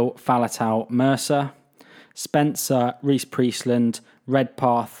Underhill, Faletau, Mercer, Spencer, Reece Priestland,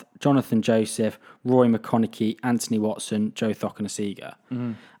 Redpath, Jonathan Joseph, Roy McConaughey, Anthony Watson, Joe Thokanasiga.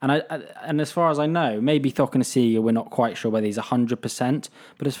 And as far as I know, maybe Thokanasiga, we're not quite sure whether he's 100%,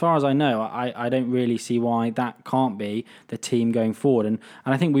 but as far as I know, I don't really see why that can't be the team going forward. And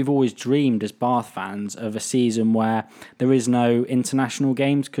I think we've always dreamed as Bath fans of a season where there is no international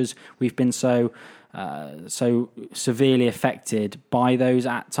games, because we've been so severely affected by those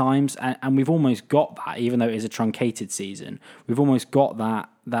at times, and we've almost got that, even though it is a truncated season. We've almost got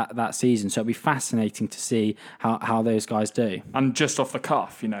that season, so it'll be fascinating to see how those guys do. And just off the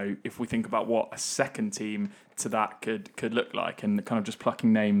cuff, if we think about what a second team to that could look like, and kind of just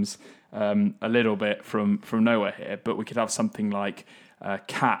plucking names a little bit from nowhere here, but we could have something like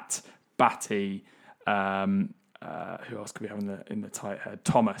Cat, Batty, who else could we have in the tight head?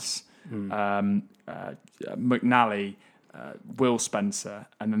 Thomas. McNally, Will Spencer,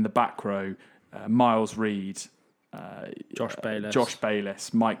 and then the back row, Miles Reed, Josh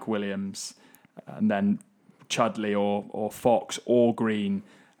Bayliss, Mike Williams, and then Chudley or Fox or Green,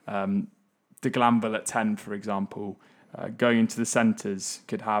 De Glanville at 10, for example. Going into the centres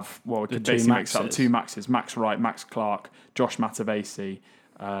could have, we could basically mix up two Maxes, Max Wright, Max Clark, Josh Matavesi,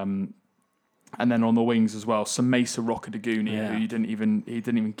 and then on the wings as well, Samesa Rockadaguni, who he didn't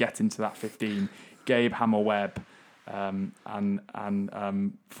even get into that 15. Gabe Hammer-Webb, and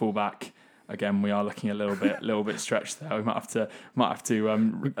fullback. Again, we are looking a little bit stretched there. We might have to.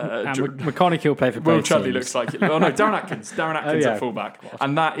 McConaughey will play for both Will teams. Chudley looks like it. Oh no, Darren Atkins. At fullback,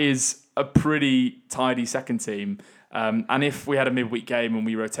 and that is a pretty tidy second team. And if we had a midweek game and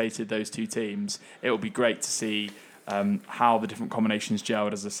we rotated those two teams, it would be great to see how the different combinations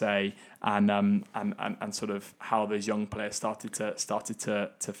gelled, as I say, and sort of how those young players started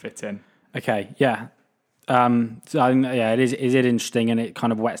to fit in. Okay, yeah. So I think, is it interesting, and it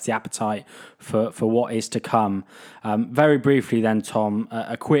kind of whets the appetite for what is to come. Very briefly then, Tom,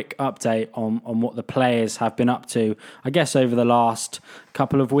 a quick update on what the players have been up to, I guess, over the last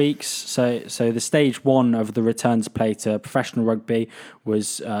couple of weeks. So the stage one of the return to play to professional rugby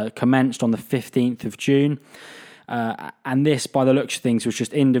was commenced on the 15th of June. And this, by the looks of things, was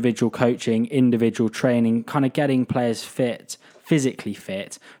just individual coaching, individual training, kind of getting players fit, physically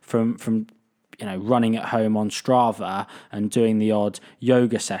fit from running at home on Strava and doing the odd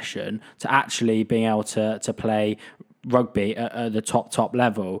yoga session to actually being able to play rugby at the top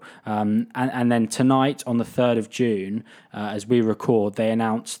level. And then tonight, on the 3rd of June, as we record, they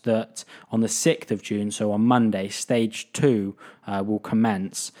announced that on the 6th of June, so on Monday, stage 2 will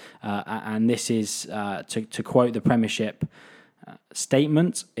commence. And this is, to quote the Premiership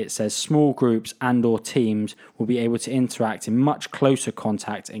statement, it says small groups and or teams will be able to interact in much closer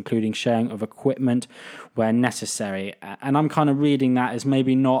contact, including sharing of equipment where necessary. And I'm kind of reading that as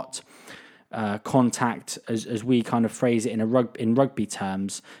maybe not contact as we kind of phrase it in rugby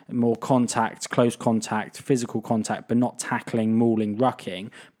terms, more contact, close contact, physical contact, but not tackling, mauling, rucking,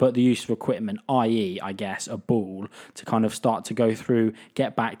 but the use of equipment, i.e. I guess a ball, to kind of start to go through,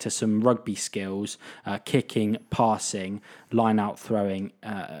 get back to some rugby skills, kicking, passing, line out throwing,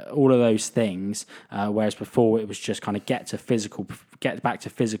 all of those things, whereas before it was just kind of get back to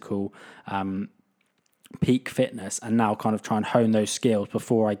physical peak fitness, and now kind of try and hone those skills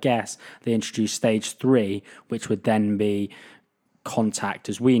before, I guess, they introduce stage 3, which would then be contact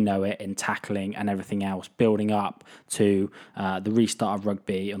as we know it in tackling and everything else, building up to the restart of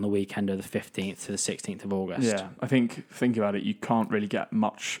rugby on the weekend of the 15th to the 16th of August. Yeah, I think about it, you can't really get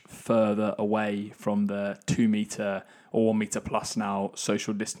much further away from the 2 metre or 1 metre plus now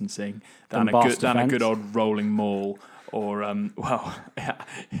social distancing than a good old rolling maul. Or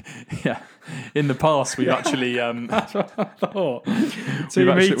yeah. In the past, we've actually That's what I thought. we've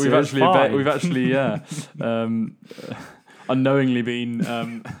actually unknowingly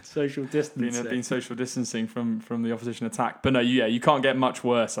been social distancing. Been social distancing from the opposition attack. But no, you can't get much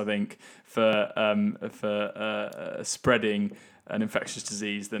worse, I think, for spreading an infectious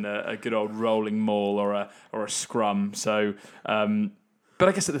disease than a good old rolling maul or a scrum. So. But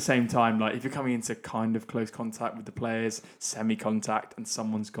I guess at the same time, like if you're coming into kind of close contact with the players, semi-contact, and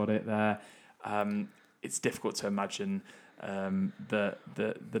someone's got it there, it's difficult to imagine that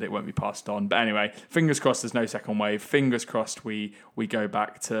it won't be passed on. But anyway, fingers crossed there's no second wave. Fingers crossed we go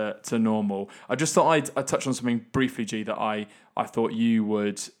back to normal. I just thought I'd touch on something briefly, G, that I thought you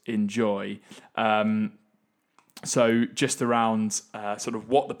would enjoy. So just around sort of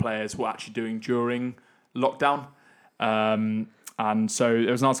what the players were actually doing during lockdown. And so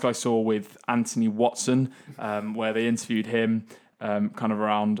there was an article I saw with Anthony Watson where they interviewed him kind of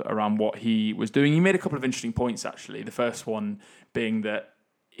around what he was doing. He made a couple of interesting points, actually. The first one being that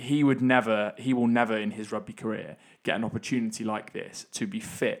he will never in his rugby career get an opportunity like this to be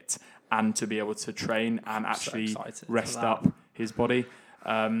fit and to be able to train and actually rest up his body.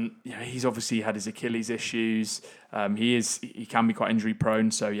 He's obviously had his Achilles issues. He can be quite injury prone.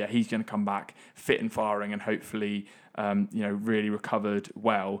 So yeah, he's going to come back fit and firing and hopefully really recovered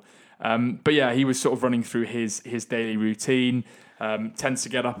well. But yeah, he was sort of running through his daily routine. Tends to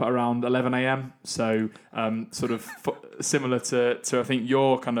get up at around 11 a.m. So sort of similar to I think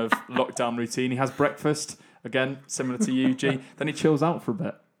your kind of lockdown routine. He has breakfast again, similar to you, G. Then he chills out for a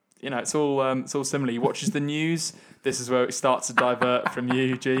bit. It's all similar. He watches the news. This is where it starts to divert from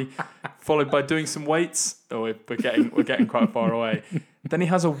you, G. Followed by doing some weights. Oh, we're getting quite far away. Then he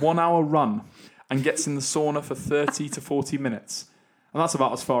has a 1 hour run and gets in the sauna for 30 to 40 minutes. And that's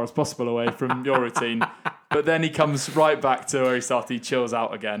about as far as possible away from your routine. But then he comes right back to where he started. He chills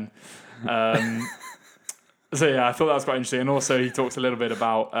out again. So yeah, I thought that was quite interesting. And also he talks a little bit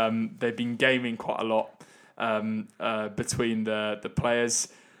about they've been gaming quite a lot between the players.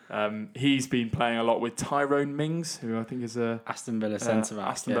 He's been playing a lot with Tyrone Mings, who I think is a Aston Villa centre-back,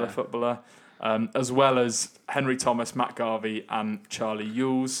 Aston Villa footballer, as well as Henry Thomas, Matt Garvey, and Charlie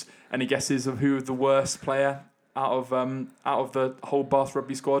Ewells. Any guesses of who the worst player out of the whole Bath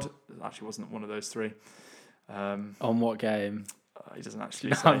rugby squad? It actually wasn't one of those three. On what game? He doesn't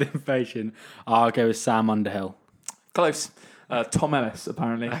actually say. The information. I'll go with Sam Underhill. Close. Tom Ellis,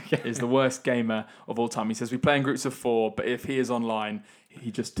 apparently, is the worst gamer of all time. He says we play in groups of 4, but if he is online, he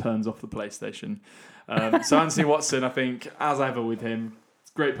just turns off the PlayStation. So Anthony Watson, I think, as ever with him,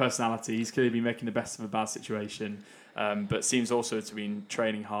 great personality. He's clearly been making the best of a bad situation, but seems also to have been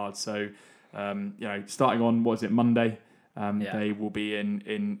training hard. So, starting on, Monday, they will be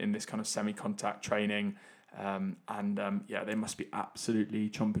in this kind of semi-contact training. They must be absolutely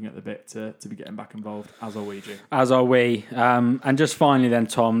chomping at the bit to be getting back involved, as are we, G. As are we. And just finally then,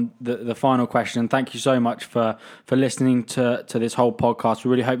 Tom, the final question. Thank you so much for listening to this whole podcast.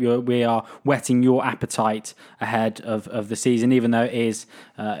 We really hope we are whetting your appetite ahead of the season, even though it is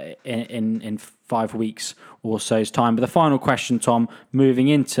in 5 weeks or so's time. But the final question, Tom, moving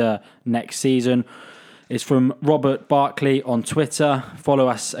into next season, is from Robert Barkley on Twitter. Follow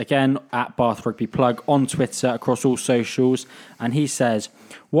us again at Bath Rugby Plug on Twitter across all socials. And he says,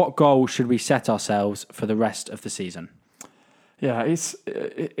 what goal should we set ourselves for the rest of the season? Yeah, it's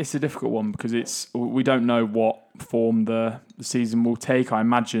a difficult one because we don't know what form the season will take. I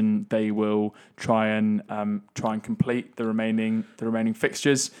imagine they will try and complete the remaining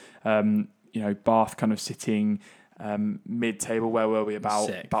fixtures. Bath kind of sitting mid-table. Where were we?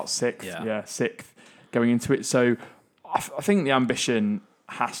 About sixth. Yeah, sixth. Going into it. So I think the ambition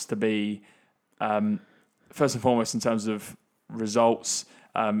has to be, first and foremost, in terms of results,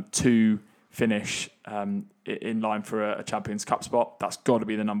 to finish in line for a Champions Cup spot. That's got to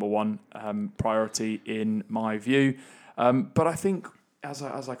be the number one priority in my view. But I think, as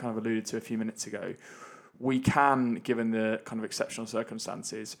I kind of alluded to a few minutes ago, we can, given the kind of exceptional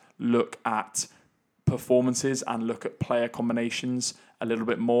circumstances, look at performances and look at player combinations a little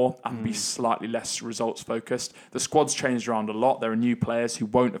bit more and be slightly less results focused. The squad's changed around a lot. There are new players who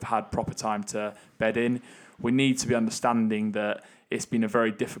won't have had proper time to bed in. We need to be understanding that it's been a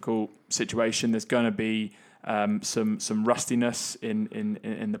very difficult situation. There's going to be some rustiness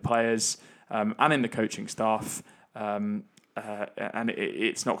in the players and in the coaching staff. And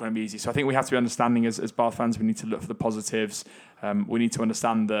it's not going to be easy. So I think we have to be understanding as Bath fans. We need to look for the positives. We need to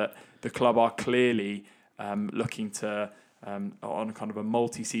understand that the club are clearly looking to, on a kind of a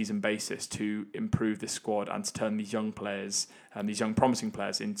multi-season basis, to improve this squad and to turn these young players, these young promising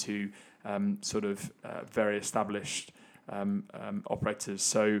players, into sort of very established operators.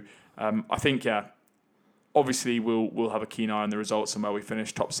 So I think, obviously we'll have a keen eye on the results and where we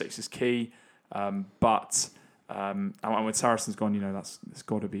finish. Top 6 is key, but. And with Saracens gone, it's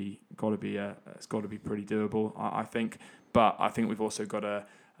got to be pretty doable, I think. But I think we've also got to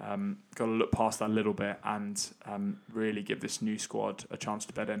look past that a little bit and really give this new squad a chance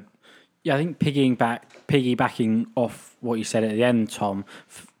to bed in. Yeah, I think piggybacking off what you said at the end, Tom,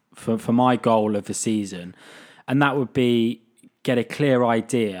 for my goal of the season, and that would be get a clear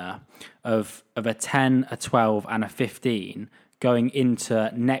idea of a 10, a 12, and a 15. Going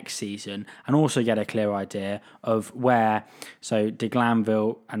into next season, and also get a clear idea of where, so De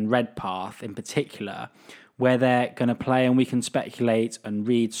Glanville and Redpath in particular, where they're going to play, and we can speculate and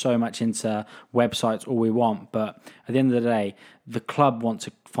read so much into websites all we want, but at the end of the day, the club want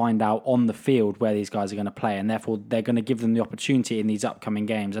to find out on the field where these guys are going to play, and therefore they're going to give them the opportunity in these upcoming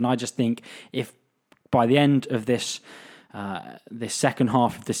games. And I just think if by the end of this second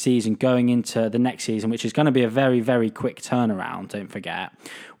half of the season, going into the next season, which is going to be a very, very quick turnaround, don't forget,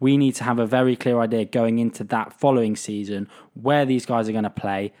 we need to have a very clear idea going into that following season where these guys are going to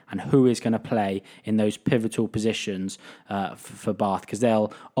play and who is going to play in those pivotal positions for Bath, because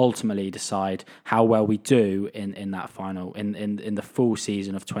they'll ultimately decide how well we do in that final, in the full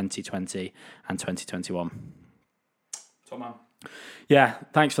season of 2020 and 2021. Top man. Yeah,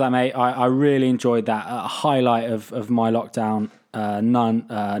 thanks for that, mate. I really enjoyed that. A highlight of my lockdown,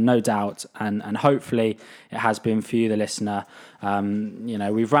 no doubt, and hopefully it has been for you, the listener.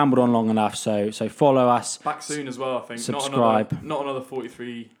 We've rambled on long enough, so follow us. Back soon as well, I think. Subscribe. Not another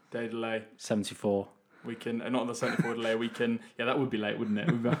 43-day delay. 74. We can, not the 74 delay. We can. Yeah, that would be late, wouldn't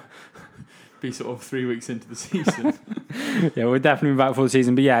it? We'd be sort of 3 weeks into the season. Yeah, we're definitely back for the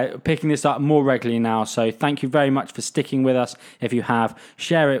season. But yeah, picking this up more regularly now. So thank you very much for sticking with us. If you have,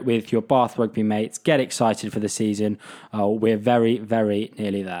 share it with your Bath Rugby mates. Get excited for the season. We're very, very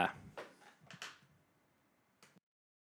nearly there.